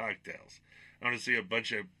Molotov cocktails. I want to see a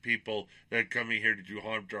bunch of people that are coming here to do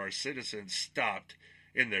harm to our citizens stopped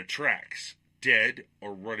in their tracks, dead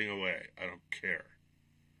or running away. I don't care.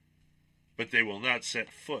 But they will not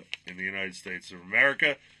set foot in the United States of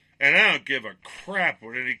America, and I don't give a crap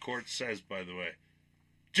what any court says, by the way.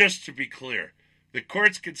 Just to be clear, the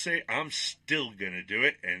courts can say I'm still going to do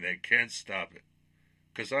it, and they can't stop it.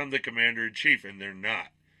 Because I'm the commander-in-chief, and they're not.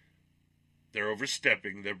 They're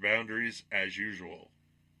overstepping their boundaries as usual.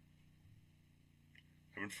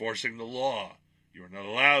 I'm enforcing the law. You are not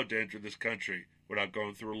allowed to enter this country without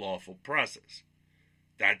going through a lawful process.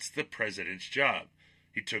 That's the president's job.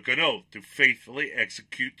 He took an oath to faithfully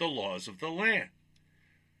execute the laws of the land.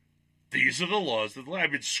 These are the laws of the land.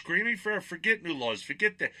 I've been screaming forget new laws,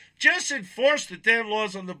 forget that. Just enforce the damn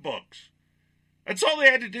laws on the books. That's all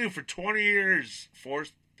they had to do for 20 years.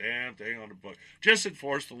 Force the damn thing on the book. Just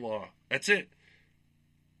enforce the law. That's it.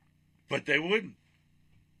 But they wouldn't.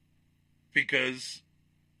 Because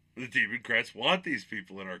the Democrats want these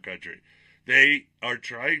people in our country. They are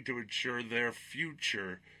trying to ensure their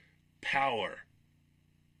future power.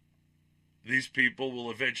 These people will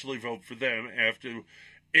eventually vote for them after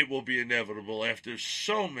it will be inevitable, after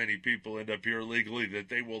so many people end up here illegally that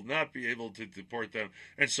they will not be able to deport them,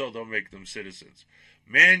 and so they'll make them citizens.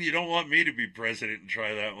 Man, you don't want me to be president and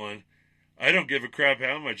try that one. I don't give a crap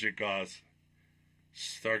how much it costs.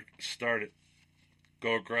 Start it.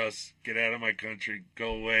 Go across. Get out of my country.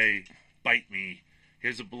 Go away. Bite me.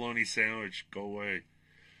 Here's a bologna sandwich. Go away.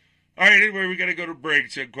 All right, anyway, we got to go to break.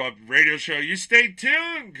 It's Uncooperative Radio Show. You stay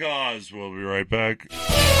tuned, cause we'll be right back.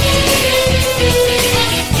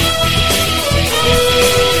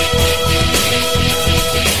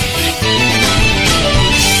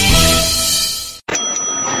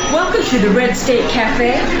 Welcome to the Red State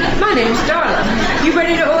Cafe. My name's Darla. You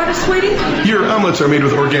ready to order, sweetie? Your omelets are made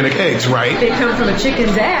with organic eggs, right? They come from a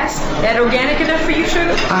chicken's ass. That organic enough for you,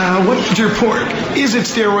 sugar? What's your pork? Is it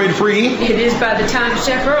steroid-free? It is by the time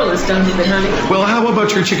Chef Earl is done with it, honey. Well, how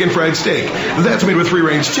about your chicken fried steak? That's made with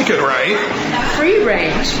free-range chicken, right? Free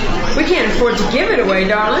range? We can't afford to give it away,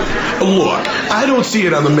 darling. Look, I don't see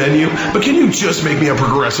it on the menu, but can you just make me a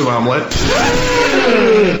progressive omelet?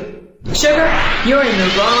 Sugar, you're in the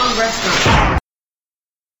wrong restaurant.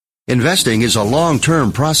 Investing is a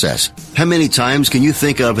long-term process. How many times can you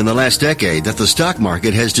think of in the last decade that the stock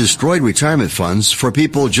market has destroyed retirement funds for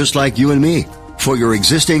people just like you and me? For your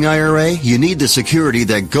existing IRA, you need the security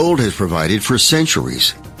that gold has provided for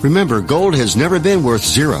centuries. Remember, gold has never been worth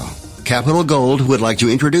zero. Capital Gold would like to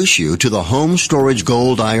introduce you to the Home Storage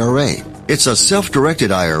Gold IRA. It's a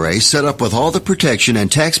self-directed IRA set up with all the protection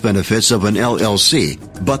and tax benefits of an LLC.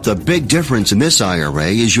 But the big difference in this IRA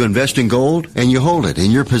is you invest in gold and you hold it in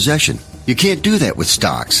your possession. You can't do that with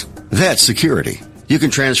stocks. That's security. You can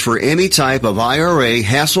transfer any type of IRA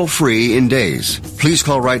hassle-free in days. Please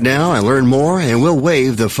call right now and learn more, and we'll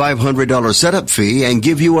waive the $500 setup fee and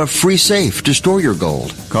give you a free safe to store your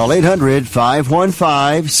gold. Call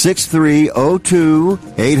 800-515-6302.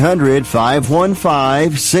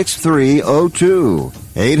 800-515-6302.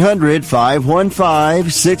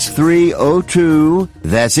 800-515-6302.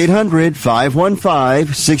 That's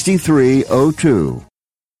 800-515-6302.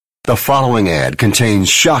 The following ad contains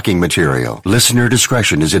shocking material. Listener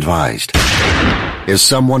discretion is advised. Is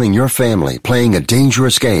someone in your family playing a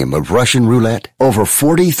dangerous game of Russian roulette? Over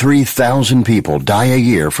 43,000 people die a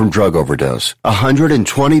year from drug overdose.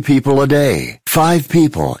 120 people a day. 5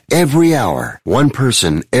 people every hour. 1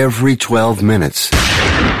 person every 12 minutes.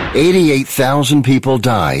 88,000 people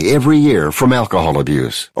die every year from alcohol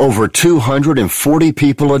abuse. Over 240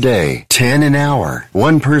 people a day, 10 an hour.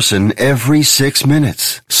 One person every 6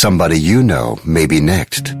 minutes. Somebody you know may be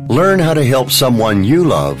next. Learn how to help someone you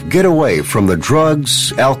love get away from the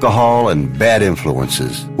drugs, alcohol, and bad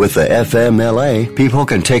influences. With the FMLA, people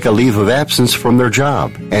can take a leave of absence from their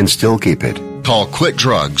job and still keep it. Call Quit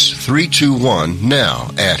Drugs 321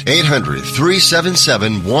 now at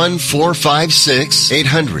 800-377-1456,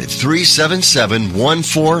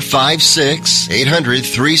 800-377-1456,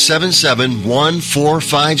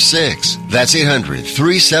 800-377-1456. That's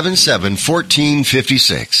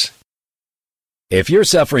 800-377-1456. If you're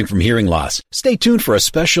suffering from hearing loss, stay tuned for a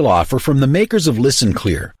special offer from the makers of Listen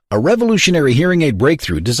Clear, a revolutionary hearing aid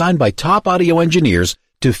breakthrough designed by top audio engineers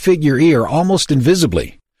to fit your ear almost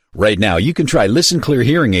invisibly. Right now, you can try Listen Clear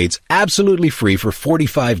hearing aids absolutely free for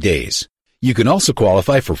 45 days. You can also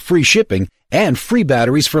qualify for free shipping and free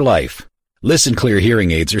batteries for life. Listen Clear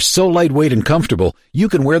hearing aids are so lightweight and comfortable, you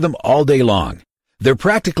can wear them all day long. They're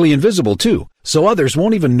practically invisible too, so others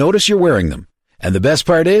won't even notice you're wearing them. And the best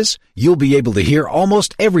part is, you'll be able to hear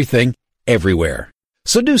almost everything, everywhere.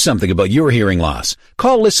 So do something about your hearing loss.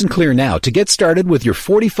 Call Listen Clear now to get started with your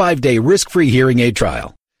 45-day risk-free hearing aid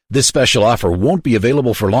trial. This special offer won't be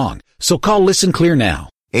available for long, so call Listen Clear now.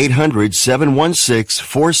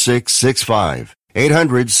 800-716-4665.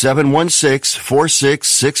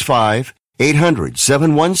 800-716-4665.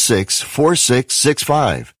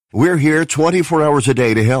 800-716-4665. We're here 24 hours a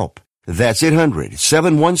day to help. That's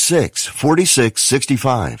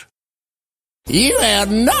 800-716-4665. You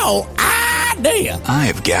have no idea.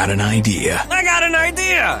 I've got an idea. I got an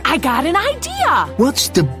idea. I got an idea. What's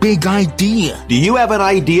the big idea? Do you have an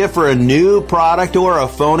idea for a new product or a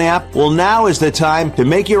phone app? Well, now is the time to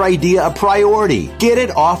make your idea a priority. Get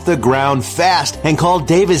it off the ground fast and call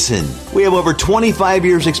Davidson. We have over 25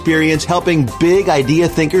 years experience helping big idea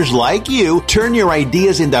thinkers like you turn your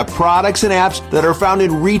ideas into products and apps that are found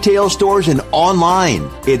in retail stores and online.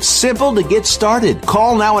 It's simple to get started.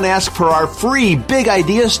 Call now and ask for our free Big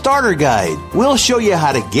Idea Starter Guide. We'll show you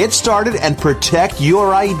how to get started and protect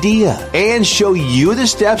your idea and show you the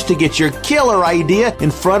steps to get your killer idea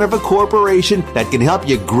in front of a corporation that can help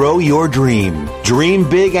you grow your dream. Dream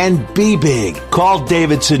big and be big. Call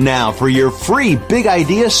Davidson now for your free Big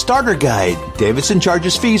Idea Starter Guide. Davidson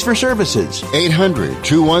charges fees for services.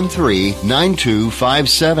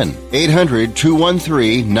 800-213-9257.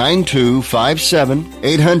 800-213-9257.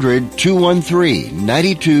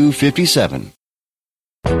 800-213-9257.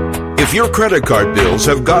 If your credit card bills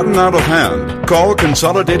have gotten out of hand, call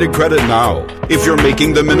Consolidated Credit now. If you're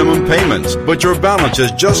making the minimum payments, but your balance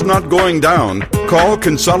is just not going down, call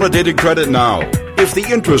Consolidated Credit now. If the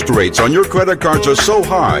interest rates on your credit cards are so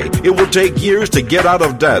high, it will take years to get out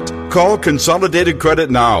of debt. Call Consolidated Credit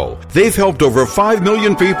now. They've helped over 5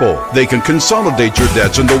 million people. They can consolidate your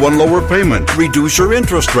debts into one lower payment, reduce your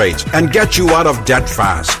interest rates, and get you out of debt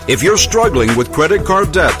fast. If you're struggling with credit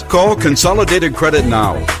card debt, call Consolidated Credit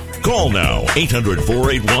now. Call now,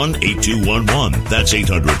 800-481-8211. That's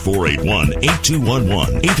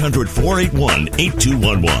 800-481-8211.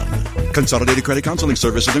 800-481-8211. Consolidated Credit Counseling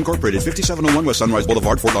Services Incorporated, 5701 West Sunrise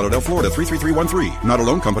Boulevard, Fort Lauderdale, Florida, 33313. Not a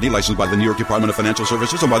loan company licensed by the New York Department of Financial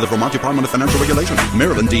Services and by the Vermont Department of Financial Regulation.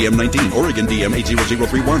 Maryland DM 19, Oregon DM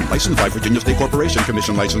 80031. Licensed by Virginia State Corporation.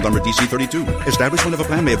 Commission licensed number DC 32. Establishment of a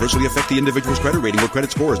plan may adversely affect the individual's credit rating or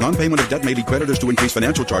credit scores. Non-payment of debt may lead creditors to increase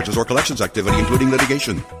financial charges or collections activity, including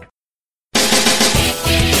litigation.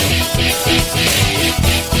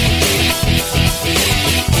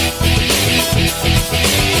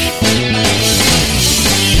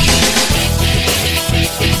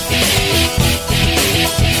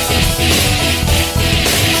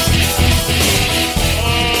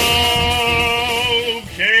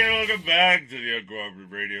 Back to the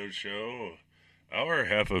Uncooperative Radio Show, our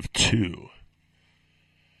half of 2.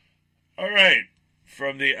 All right,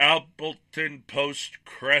 from the Appleton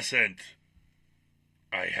Post-Crescent.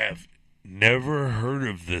 I have never heard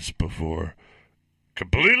of this before.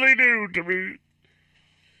 Completely new to me.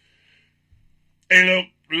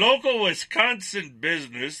 A local Wisconsin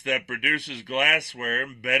business that produces glassware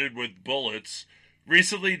embedded with bullets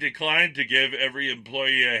recently declined to give every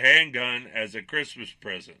employee a handgun as a Christmas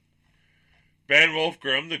present. Ben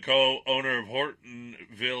Wolfgram, the co-owner of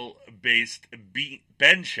Hortonville-based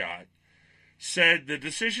Ben Shot, said the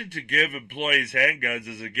decision to give employees handguns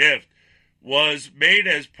as a gift was made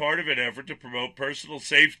as part of an effort to promote personal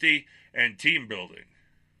safety and team building.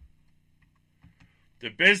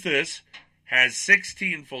 The business has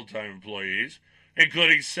 16 full-time employees,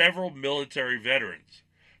 including several military veterans,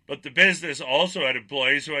 But the business also had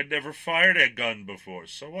employees who had never fired a gun before.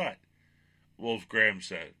 So what? Wolf Graham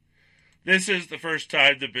said. This is the first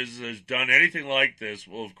time the business has done anything like this,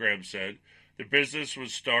 Wolf Graham said. The business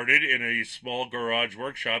was started in a small garage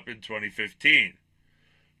workshop in 2015.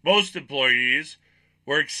 Most employees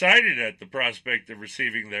were excited at the prospect of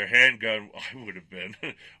receiving their handgun. I would have been.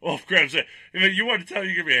 Wolf Graham said, if you want to tell me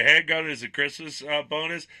you give me a handgun as a Christmas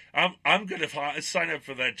bonus, I'm going to sign up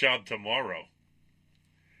for that job tomorrow.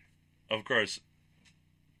 Of course,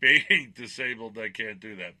 being disabled, I can't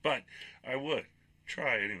do that. But I would.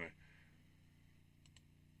 Try anyway.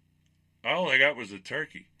 All I got was a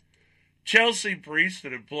turkey. Chelsea Priest,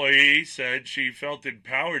 an employee, said she felt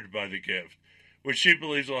empowered by the gift, which she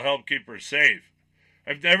believes will help keep her safe.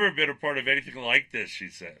 I've never been a part of anything like this, she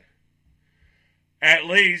said. At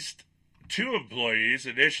least 2 employees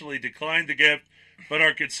initially declined the gift, but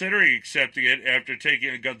are considering accepting it after taking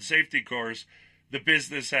a gun safety course the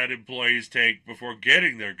business had employees take before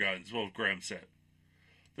getting their guns, Wolf Graham said.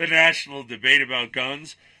 The national debate about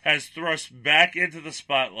guns has thrust back into the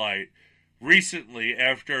spotlight recently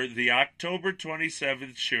after the October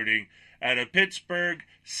 27th shooting at a Pittsburgh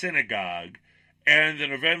synagogue and the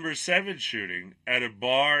November 7th shooting at a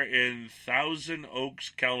bar in Thousand Oaks,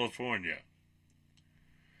 California.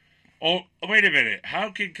 Oh, wait a minute.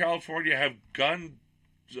 How can California have gun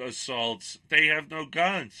assaults? They have no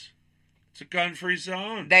guns. It's a gun-free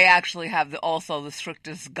zone. They actually have also the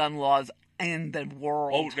strictest gun laws in the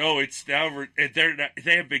world. Oh, no, it's now...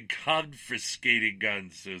 They have been confiscating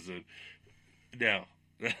guns, Susan. No.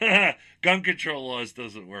 Gun control laws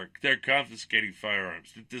doesn't work. They're confiscating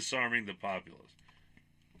firearms. They're disarming the populace.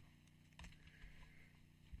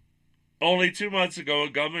 Only 2 months ago, a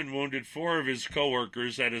gunman wounded 4 of his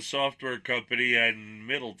co-workers at a software company in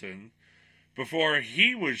Middleton before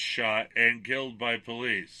he was shot and killed by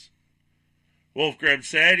police. Wolf Graham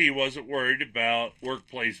said he wasn't worried about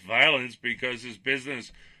workplace violence because his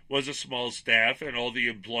business was a small staff and all the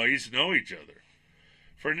employees know each other.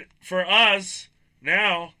 For us,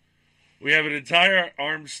 now, we have an entire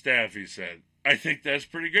armed staff, he said. I think that's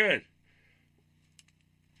pretty good.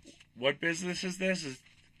 What business is this?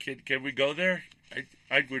 Can we go there?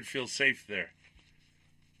 I would feel safe there.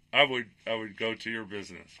 I would go to your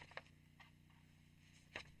business.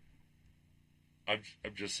 I'm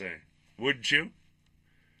just saying. Wouldn't you?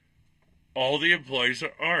 All the employees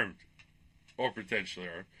are armed. Or potentially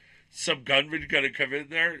armed. Some gunman going to come in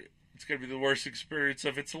there. It's going to be the worst experience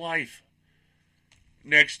of its life.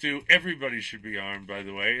 Next to everybody should be armed, by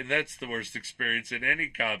the way. And that's the worst experience in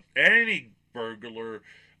any burglar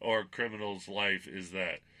or criminal's life is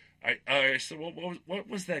that. I said, what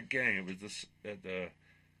was that gang? It was the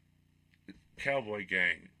cowboy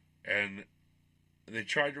gang. And they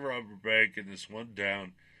tried to rob a bank in this one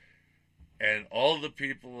town. And all the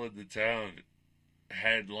people in the town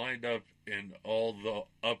had lined up in all the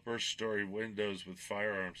upper story windows with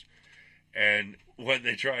firearms. And when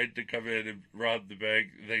they tried to come in and rob the bank,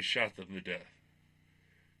 they shot them to death.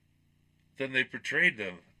 Then they portrayed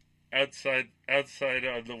them outside on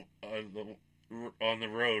the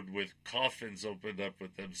road with coffins opened up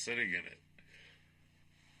with them sitting in it.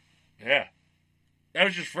 Yeah. That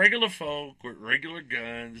was just regular folk with regular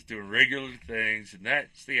guns, doing regular things, and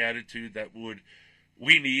that's the attitude that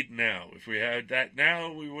we need now. If we had that now,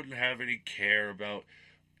 we wouldn't have any care about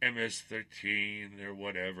MS-13 or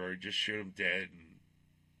whatever. Just shoot them dead, and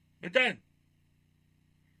we're done.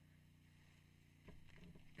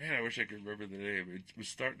 Man, I wish I could remember the name. It was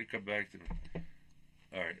starting to come back to me.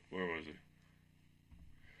 All right, where was it?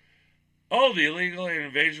 Oh, the illegal alien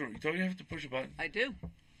invasion. Don't you have to push a button? I do.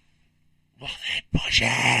 Well, then push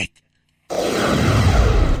it.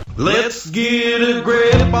 Let's get a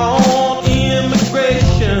grip on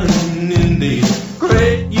immigration in the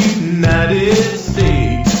great United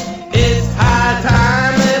States. It's high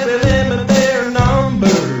time that we limit their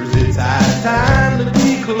numbers. It's high time that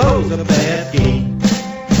we close up that gate.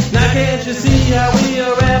 Now can't you see how we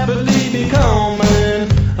are rapidly becoming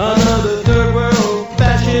another third world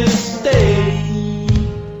fascist state?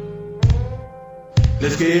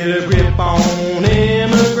 Let's get a grip on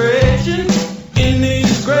immigration in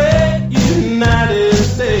these great United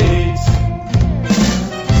States.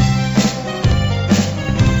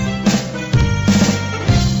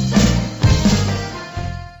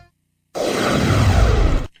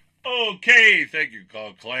 Okay, thank you,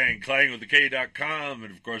 call Clang with the K.com,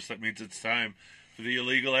 and of course that means it's time for the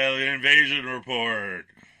illegal alien invasion report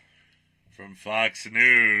from Fox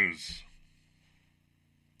News.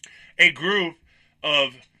 A group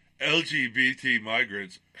of LGBT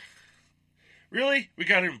migrants. Really? We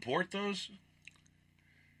got to import those?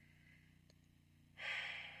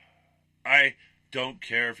 don't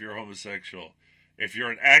care if you're homosexual. If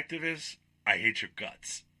you're an activist, I hate your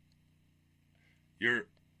guts. You're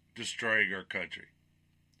destroying our country.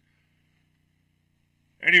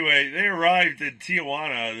 Anyway, they arrived in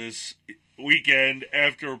Tijuana this weekend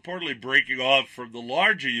after reportedly breaking off from the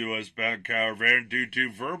larger U.S.-bound caravan due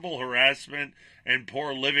to verbal harassment and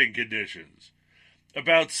poor living conditions.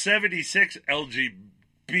 About 76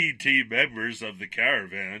 LGBT members of the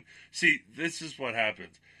caravan. See, this is what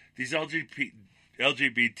happens. These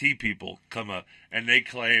LGBT people come up and they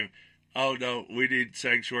claim, oh no, we need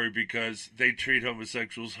sanctuary because they treat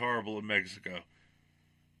homosexuals horrible in Mexico.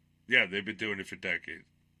 Yeah, they've been doing it for decades.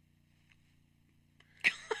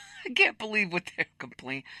 I can't believe what they're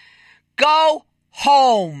complaining. Go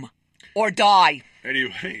home or die.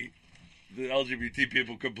 Anyway, the LGBT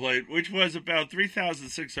people complained, which was about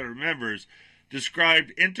 3,600 members,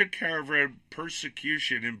 described inter-caravan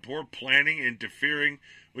persecution and poor planning interfering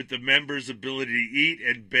with the members' ability to eat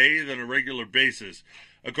and bathe on a regular basis.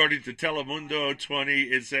 According to Telemundo 20,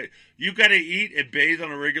 it said, you got to eat and bathe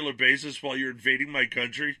on a regular basis while you're invading my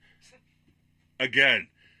country? Again,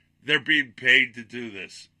 they're being paid to do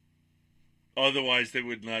this. Otherwise, they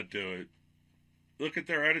would not do it. Look at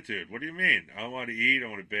their attitude. What do you mean? I want to eat, I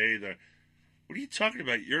want to bathe. What are you talking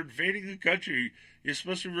about? You're invading the country. You're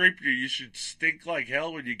supposed to rape you. You should stink like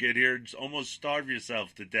hell when you get here and almost starve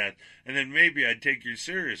yourself to death. And then maybe I'd take you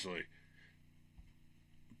seriously.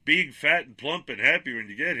 Being fat and plump and happy when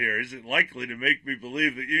you get here isn't likely to make me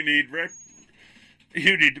believe that you need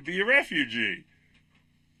to be a refugee.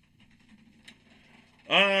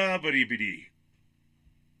 But EBD.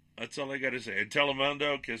 That's all I got to say. And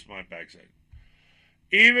Telemundo, kiss my backside.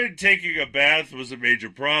 Even taking a bath was a major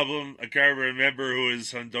problem, a caravan member who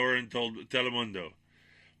is Honduran told Telemundo.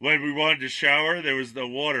 When we wanted to shower, there was no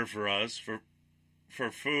water for us. For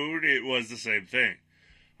food, it was the same thing.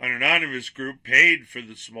 An anonymous group paid for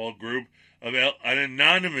the small group of an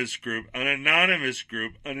anonymous group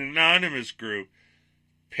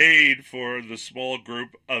paid for the small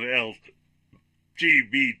group of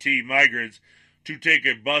LGBT migrants to take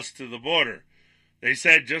a bus to the border. They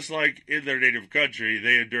said just like in their native country,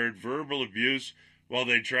 they endured verbal abuse while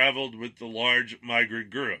they traveled with the large migrant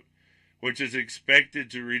group, which is expected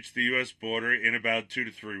to reach the U.S. border in about 2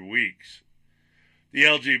 to 3 weeks. The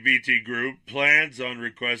LGBT group plans on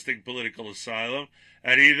requesting political asylum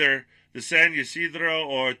at either the San Ysidro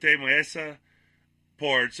or Temesa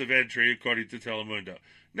ports of entry, according to Telemundo.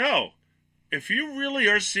 No, if you really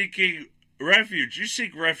are seeking refuge, you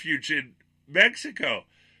seek refuge in Mexico.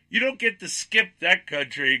 You don't get to skip that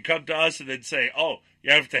country and come to us and then say, oh,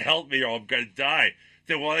 you have to help me or I'm going to die.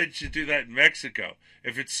 Then why didn't you do that in Mexico?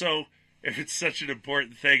 If it's such an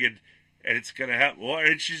important thing and it's going to happen, why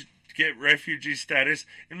didn't you get refugee status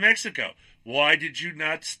in Mexico? Why did you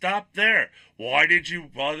not stop there? Why did you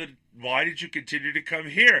continue to come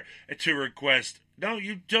here to request? No,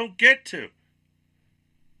 you don't get to.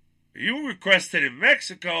 You requested in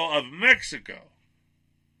Mexico of Mexico.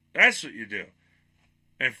 That's what you do.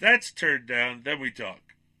 And if that's turned down, then we talk.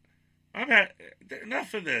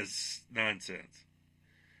 Enough of this nonsense.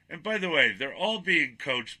 And by the way, they're all being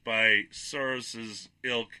coached by Soros's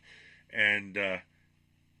ilk and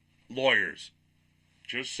lawyers.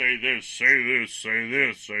 Just say this, say this, say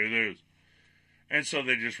this, say this. And so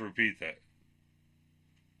they just repeat that.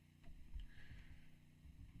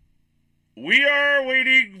 We are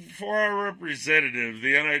waiting for our representative,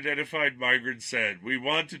 the unidentified migrant said. We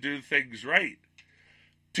want to do things right.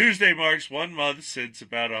 Tuesday marks 1 month since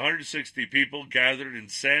about 160 people gathered in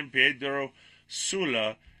San Pedro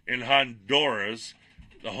Sula in Honduras,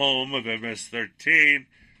 the home of MS-13,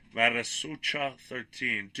 Marasucha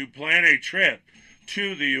 13, to plan a trip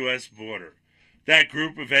to the U.S. border. That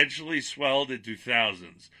group eventually swelled into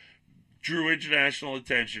thousands, drew international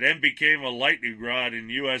attention, and became a lightning rod in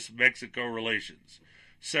U.S.-Mexico relations.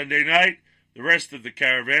 Sunday night, the rest of the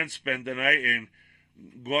caravan spent the night in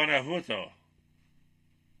Guanajuato,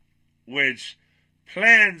 which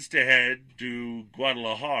plans to head to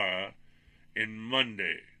Guadalajara in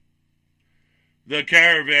Monday. The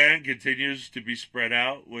caravan continues to be spread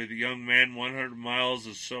out, with young men 100 miles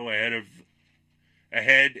or so ahead,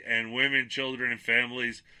 and women, children, and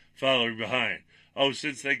families following behind. Oh,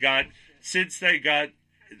 since they got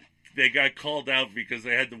called out because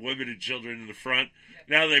they had the women and children in the front,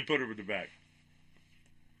 now they put them in the back.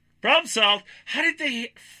 Problem solved. How did they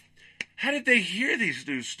hear these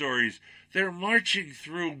news stories? They're marching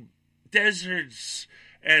through deserts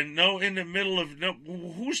and in the middle of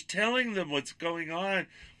who's telling them what's going on?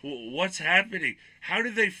 What's happening? How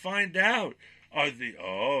did they find out?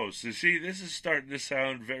 So see, this is starting to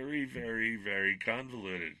sound very, very, very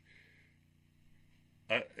convoluted.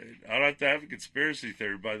 I don't have to have a conspiracy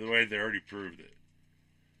theory. By the way, they already proved it.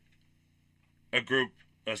 A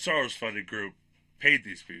Soros-funded group, paid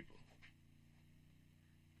these people.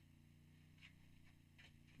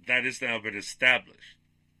 That has now been established.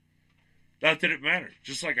 That didn't matter.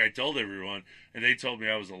 Just like I told everyone, and they told me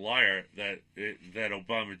I was a liar, that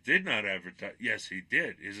Obama did not advertise. Yes, he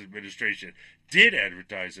did. His administration did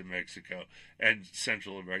advertise in Mexico and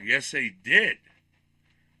Central America. Yes, they did.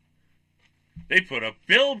 They put up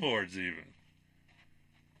billboards even.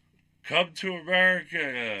 Come to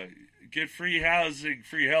America, get free housing,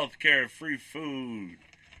 free health care, free food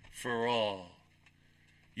for all.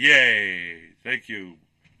 Yay. Thank you,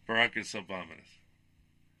 Baracus Obama.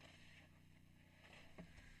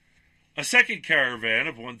 A second caravan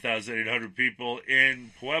of 1,800 people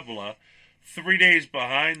in Puebla, 3 days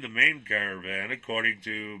behind the main caravan, according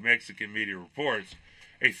to Mexican media reports.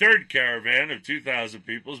 A third caravan of 2,000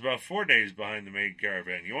 people is about 4 days behind the main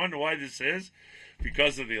caravan. You wonder why this is?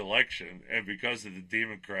 Because of the election and because of the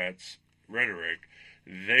Democrats' rhetoric.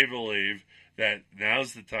 They believe that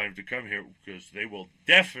now's the time to come here because they will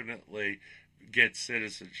definitely get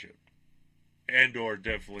citizenship and or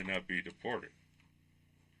definitely not be deported.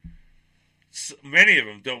 So many of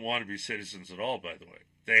them don't want to be citizens at all, by the way.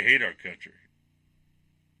 They hate our country.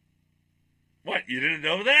 What, you didn't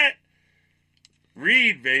know that?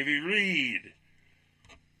 Read, baby, read.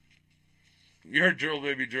 You heard drill,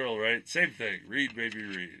 baby, drill, right? Same thing. Read, baby,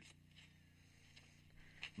 read.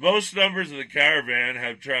 Most numbers of the caravan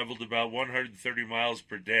have traveled about 130 miles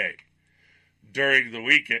per day. During the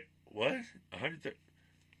weekend... What? 130?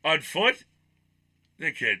 On foot?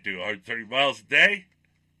 They can't do 130 miles a day.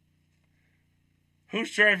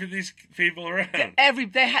 Who's driving these people around? He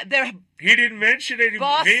didn't mention any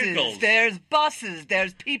vehicles. There's buses.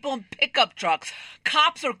 There's people in pickup trucks.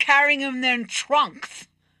 Cops are carrying them in trunks.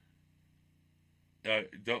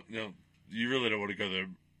 You really don't want to go there.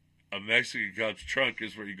 A Mexican cop's trunk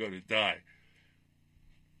is where you go to die.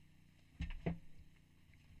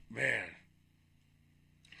 Man.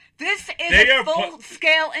 This is a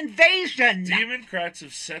full-scale invasion. Democrats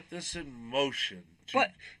have set this in motion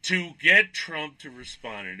to get Trump to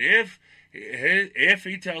respond. And if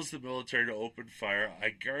he tells the military to open fire, I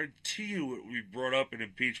guarantee you it will be brought up in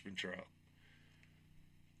impeachment trial.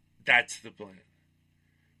 That's the plan.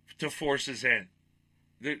 To force his hand.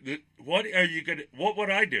 What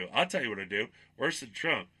would I do? I'll tell you what I do. Worse than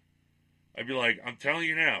Trump. I'd be like, I'm telling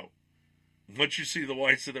you now, once you see the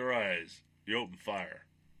whites of their eyes, you open fire.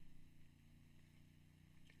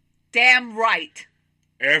 Damn right.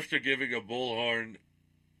 After giving a bullhorn,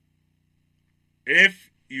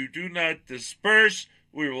 if you do not disperse,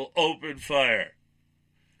 we will open fire.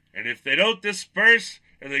 And if they don't disperse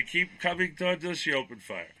and they keep coming towards us, you open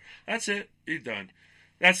fire. That's it. You're done.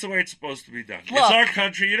 That's the way it's supposed to be done. Look, it's our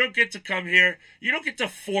country. You don't get to come here. You don't get to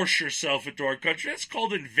force yourself into our country. That's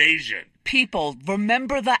called invasion. People,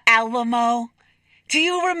 remember the Alamo? Do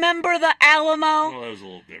you remember the Alamo? Well, that was a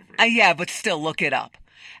little different. Yeah, but still, look it up.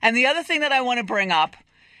 And the other thing that I want to bring up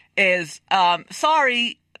is,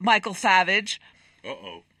 sorry, Michael Savage.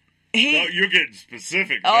 Uh-oh. No, you're getting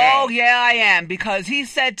specific now. Oh, yeah, I am. Because he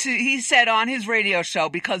said on his radio show,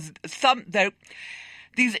 because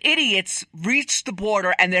these idiots reached the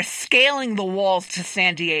border and they're scaling the walls to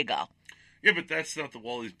San Diego. Yeah, but that's not the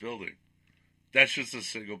wall he's building. That's just a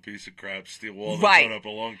single piece of crap steel wall that put up a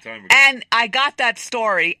long time ago. And I got that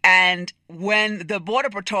story, and when the Border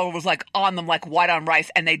Patrol was on them like white on rice,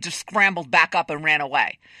 and they just scrambled back up and ran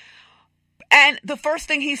away. And the first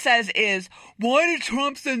thing he says is, why did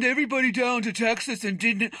Trump send everybody down to Texas and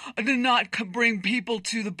did not bring people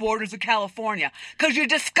to the borders of California? Because your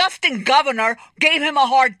disgusting governor gave him a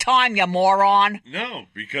hard time, you moron. No,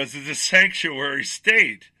 because it's a sanctuary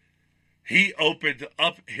state. He opened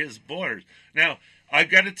up his borders. Now, I've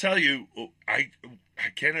got to tell you, I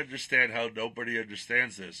can't understand how nobody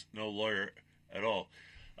understands this. No lawyer at all.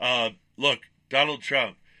 Look, Donald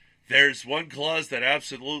Trump, there's one clause that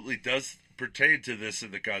absolutely does pertain to this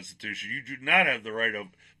in the Constitution. You do not have the right of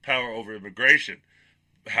power over immigration.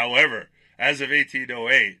 However, as of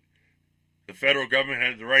 1808, the federal government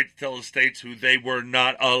had the right to tell the states who they were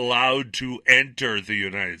not allowed to enter the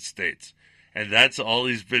United States. And that's all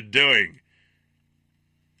he's been doing.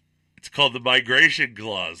 It's called the Migration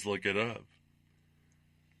Clause. Look it up.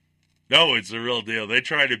 No, it's a real deal. They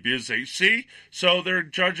try to abuse it. See? So they're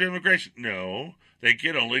in charge of immigration. No, they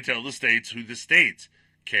can only tell the states who the states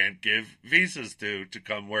can't give visas to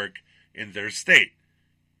come work in their state.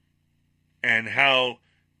 And how...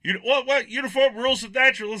 What? Uniform rules of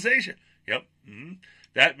naturalization. Yep. Mm-hmm.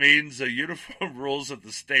 That means uniform rules of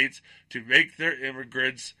the states to make their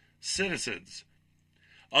immigrants citizens.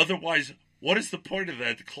 Otherwise, what is the point of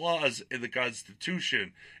that clause in the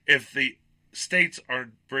Constitution if the states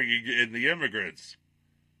aren't bringing in the immigrants?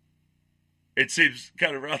 It seems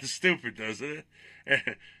kind of rather stupid, doesn't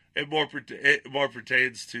it? It more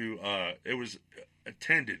pertains to, it was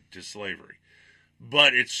attended to slavery.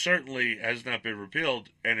 But it certainly has not been repealed,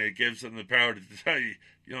 and it gives them the power to tell you,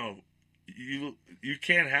 you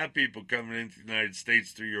can't have people coming into the United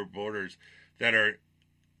States through your borders that are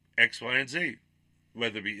X, Y, and Z.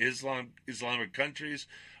 Whether it be Islamic countries,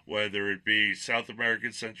 whether it be South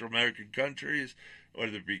American, Central American countries,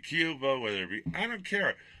 whether it be Cuba, whether it be, I don't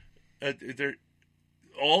care.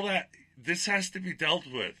 All that, this has to be dealt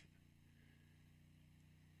with.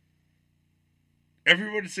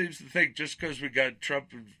 Everyone seems to think just because we got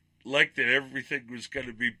Trump elected, everything was going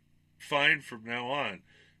to be fine from now on.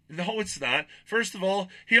 No, it's not. First of all,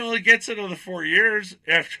 he only gets another 4 years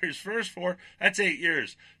after his first 4. That's 8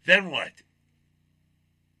 years. Then what?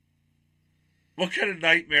 What kind of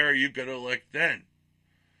nightmare are you going to elect then?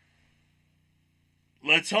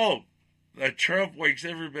 Let's hope that Trump wakes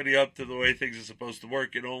everybody up to the way things are supposed to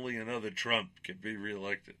work, and only another Trump can be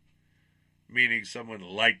reelected. Meaning someone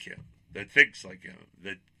like him, that thinks like him,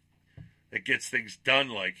 that gets things done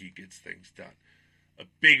like he gets things done. A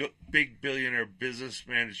big billionaire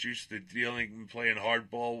businessman is used to dealing and playing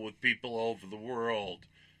hardball with people all over the world.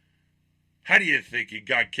 How do you think he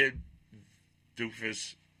got Kid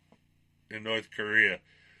Doofus in North Korea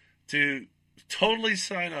to totally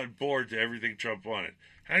sign on board to everything Trump wanted?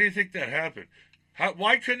 How do you think that happened?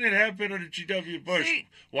 Why couldn't it happen under G.W. Bush?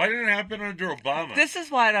 Why didn't it happen under Obama? This is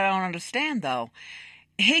what I don't understand, though.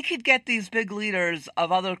 He could get these big leaders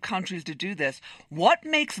of other countries to do this. What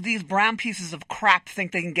makes these brown pieces of crap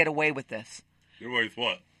think they can get away with this? Get away with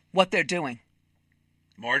what? What they're doing.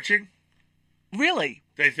 Marching? Really?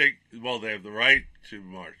 They think, well, they have the right to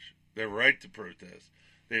march. They have the right to protest.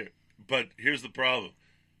 But here's the problem.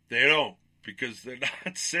 They don't, because they're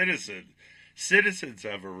not citizens. Citizens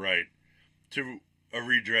have a right to a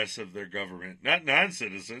redress of their government, not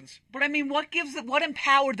non-citizens. But I mean, what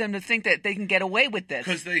empowered them to think that they can get away with this?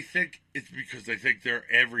 Because they think they're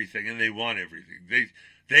everything and they want everything.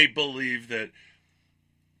 They believe that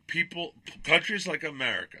countries like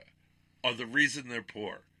America are the reason they're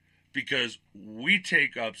poor, because we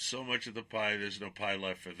take up so much of the pie. There's no pie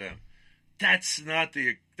left for them. That's not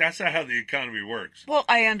how the economy works. Well,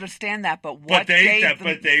 I understand that, but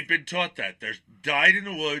they've been taught that. They're dyed in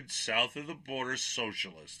the woods south of the border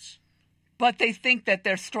socialists. But they think that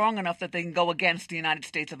they're strong enough that they can go against the United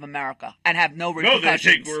States of America and have no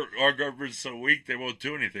repercussions. No, they think our government's so weak they won't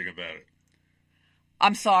do anything about it.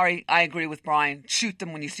 I'm sorry, I agree with Brian. Shoot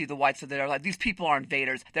them when you see the whites of their life. These people are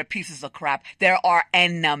invaders. They're pieces of crap. They're our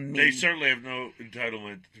enemy. They certainly have no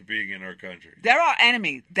entitlement to being in our country. They're our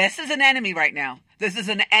enemy. This is an enemy right now. This is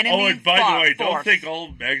an enemy. Oh, and by the way, don't think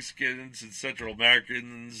all Mexicans and Central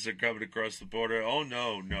Americans are coming across the border. Oh,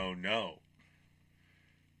 no.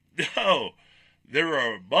 No, there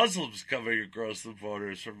are Muslims coming across the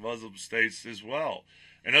borders from Muslim states as well.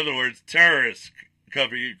 In other words, terrorists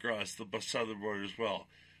coming across the southern border as well.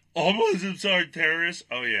 All Muslims aren't terrorists?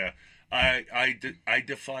 Oh, yeah. I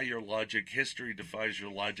defy your logic. History defies your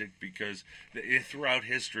logic, because throughout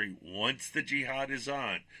history, once the jihad is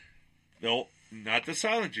on, not the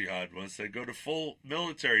silent jihad, once they go to full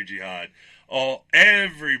military jihad,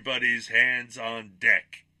 everybody's hands on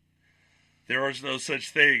deck. There is no such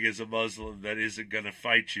thing as a Muslim that isn't going to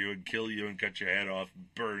fight you and kill you and cut your head off,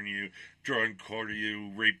 burn you, draw and quarter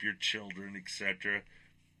you, rape your children, etc.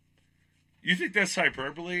 You think that's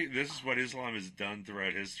hyperbole? This is what Islam has done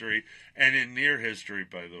throughout history, and in near history,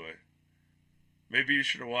 by the way. Maybe you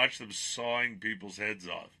should have watched them sawing people's heads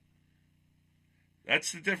off.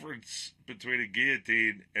 That's the difference between a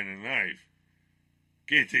guillotine and a knife.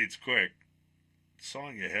 Guillotine's quick.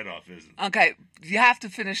 Sawing your head off isn't. Okay, you have to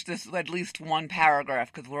finish this at least one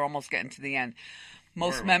paragraph, because we're almost getting to the end.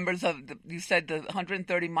 Most members of you said the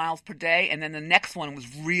 130 miles per day, and then the next one was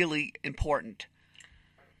really important.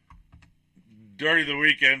 During the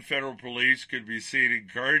weekend, federal police could be seen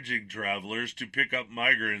encouraging travelers to pick up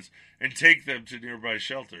migrants and take them to nearby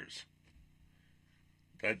shelters.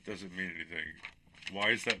 That doesn't mean anything.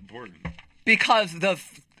 Why is that important? Because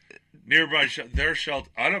nearby their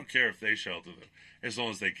shelter. I don't care if they shelter them, as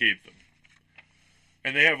long as they keep them.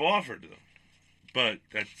 And they have offered them. But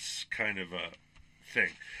that's kind of a thing.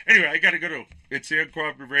 Anyway, I got to go to... It's the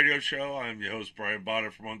Uncooperative Radio Show. I'm your host, Brian Bonner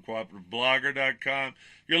from UncooperativeBlogger.com.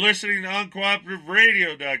 You're listening to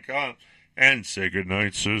UncooperativeRadio.com. And say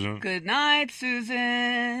goodnight, Susan. Good night,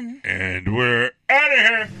 Susan. And we're out of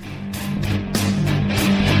here.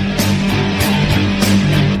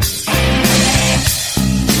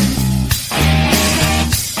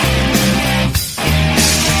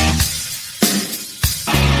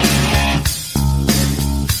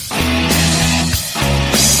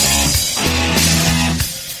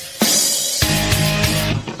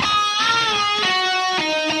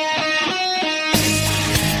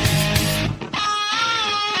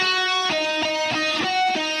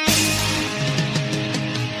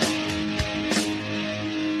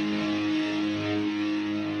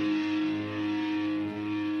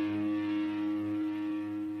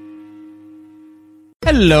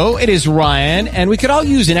 Hello, it is Ryan, and we could all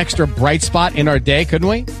use an extra bright spot in our day, couldn't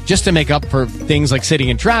we? Just to make up for things like sitting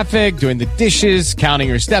in traffic, doing the dishes, counting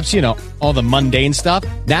your steps, you know, all the mundane stuff.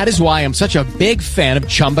 That is why I'm such a big fan of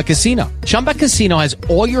Chumba Casino. Chumba Casino has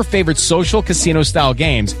all your favorite social casino-style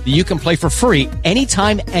games that you can play for free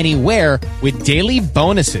anytime, anywhere with daily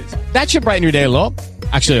bonuses. That should brighten your day a little.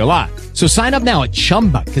 Actually, a lot. So sign up now at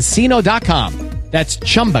ChumbaCasino.com. That's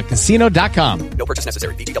ChumbaCasino.com. No purchase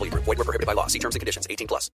necessary. VGW Group. Void where prohibited by law. See terms and conditions. 18+.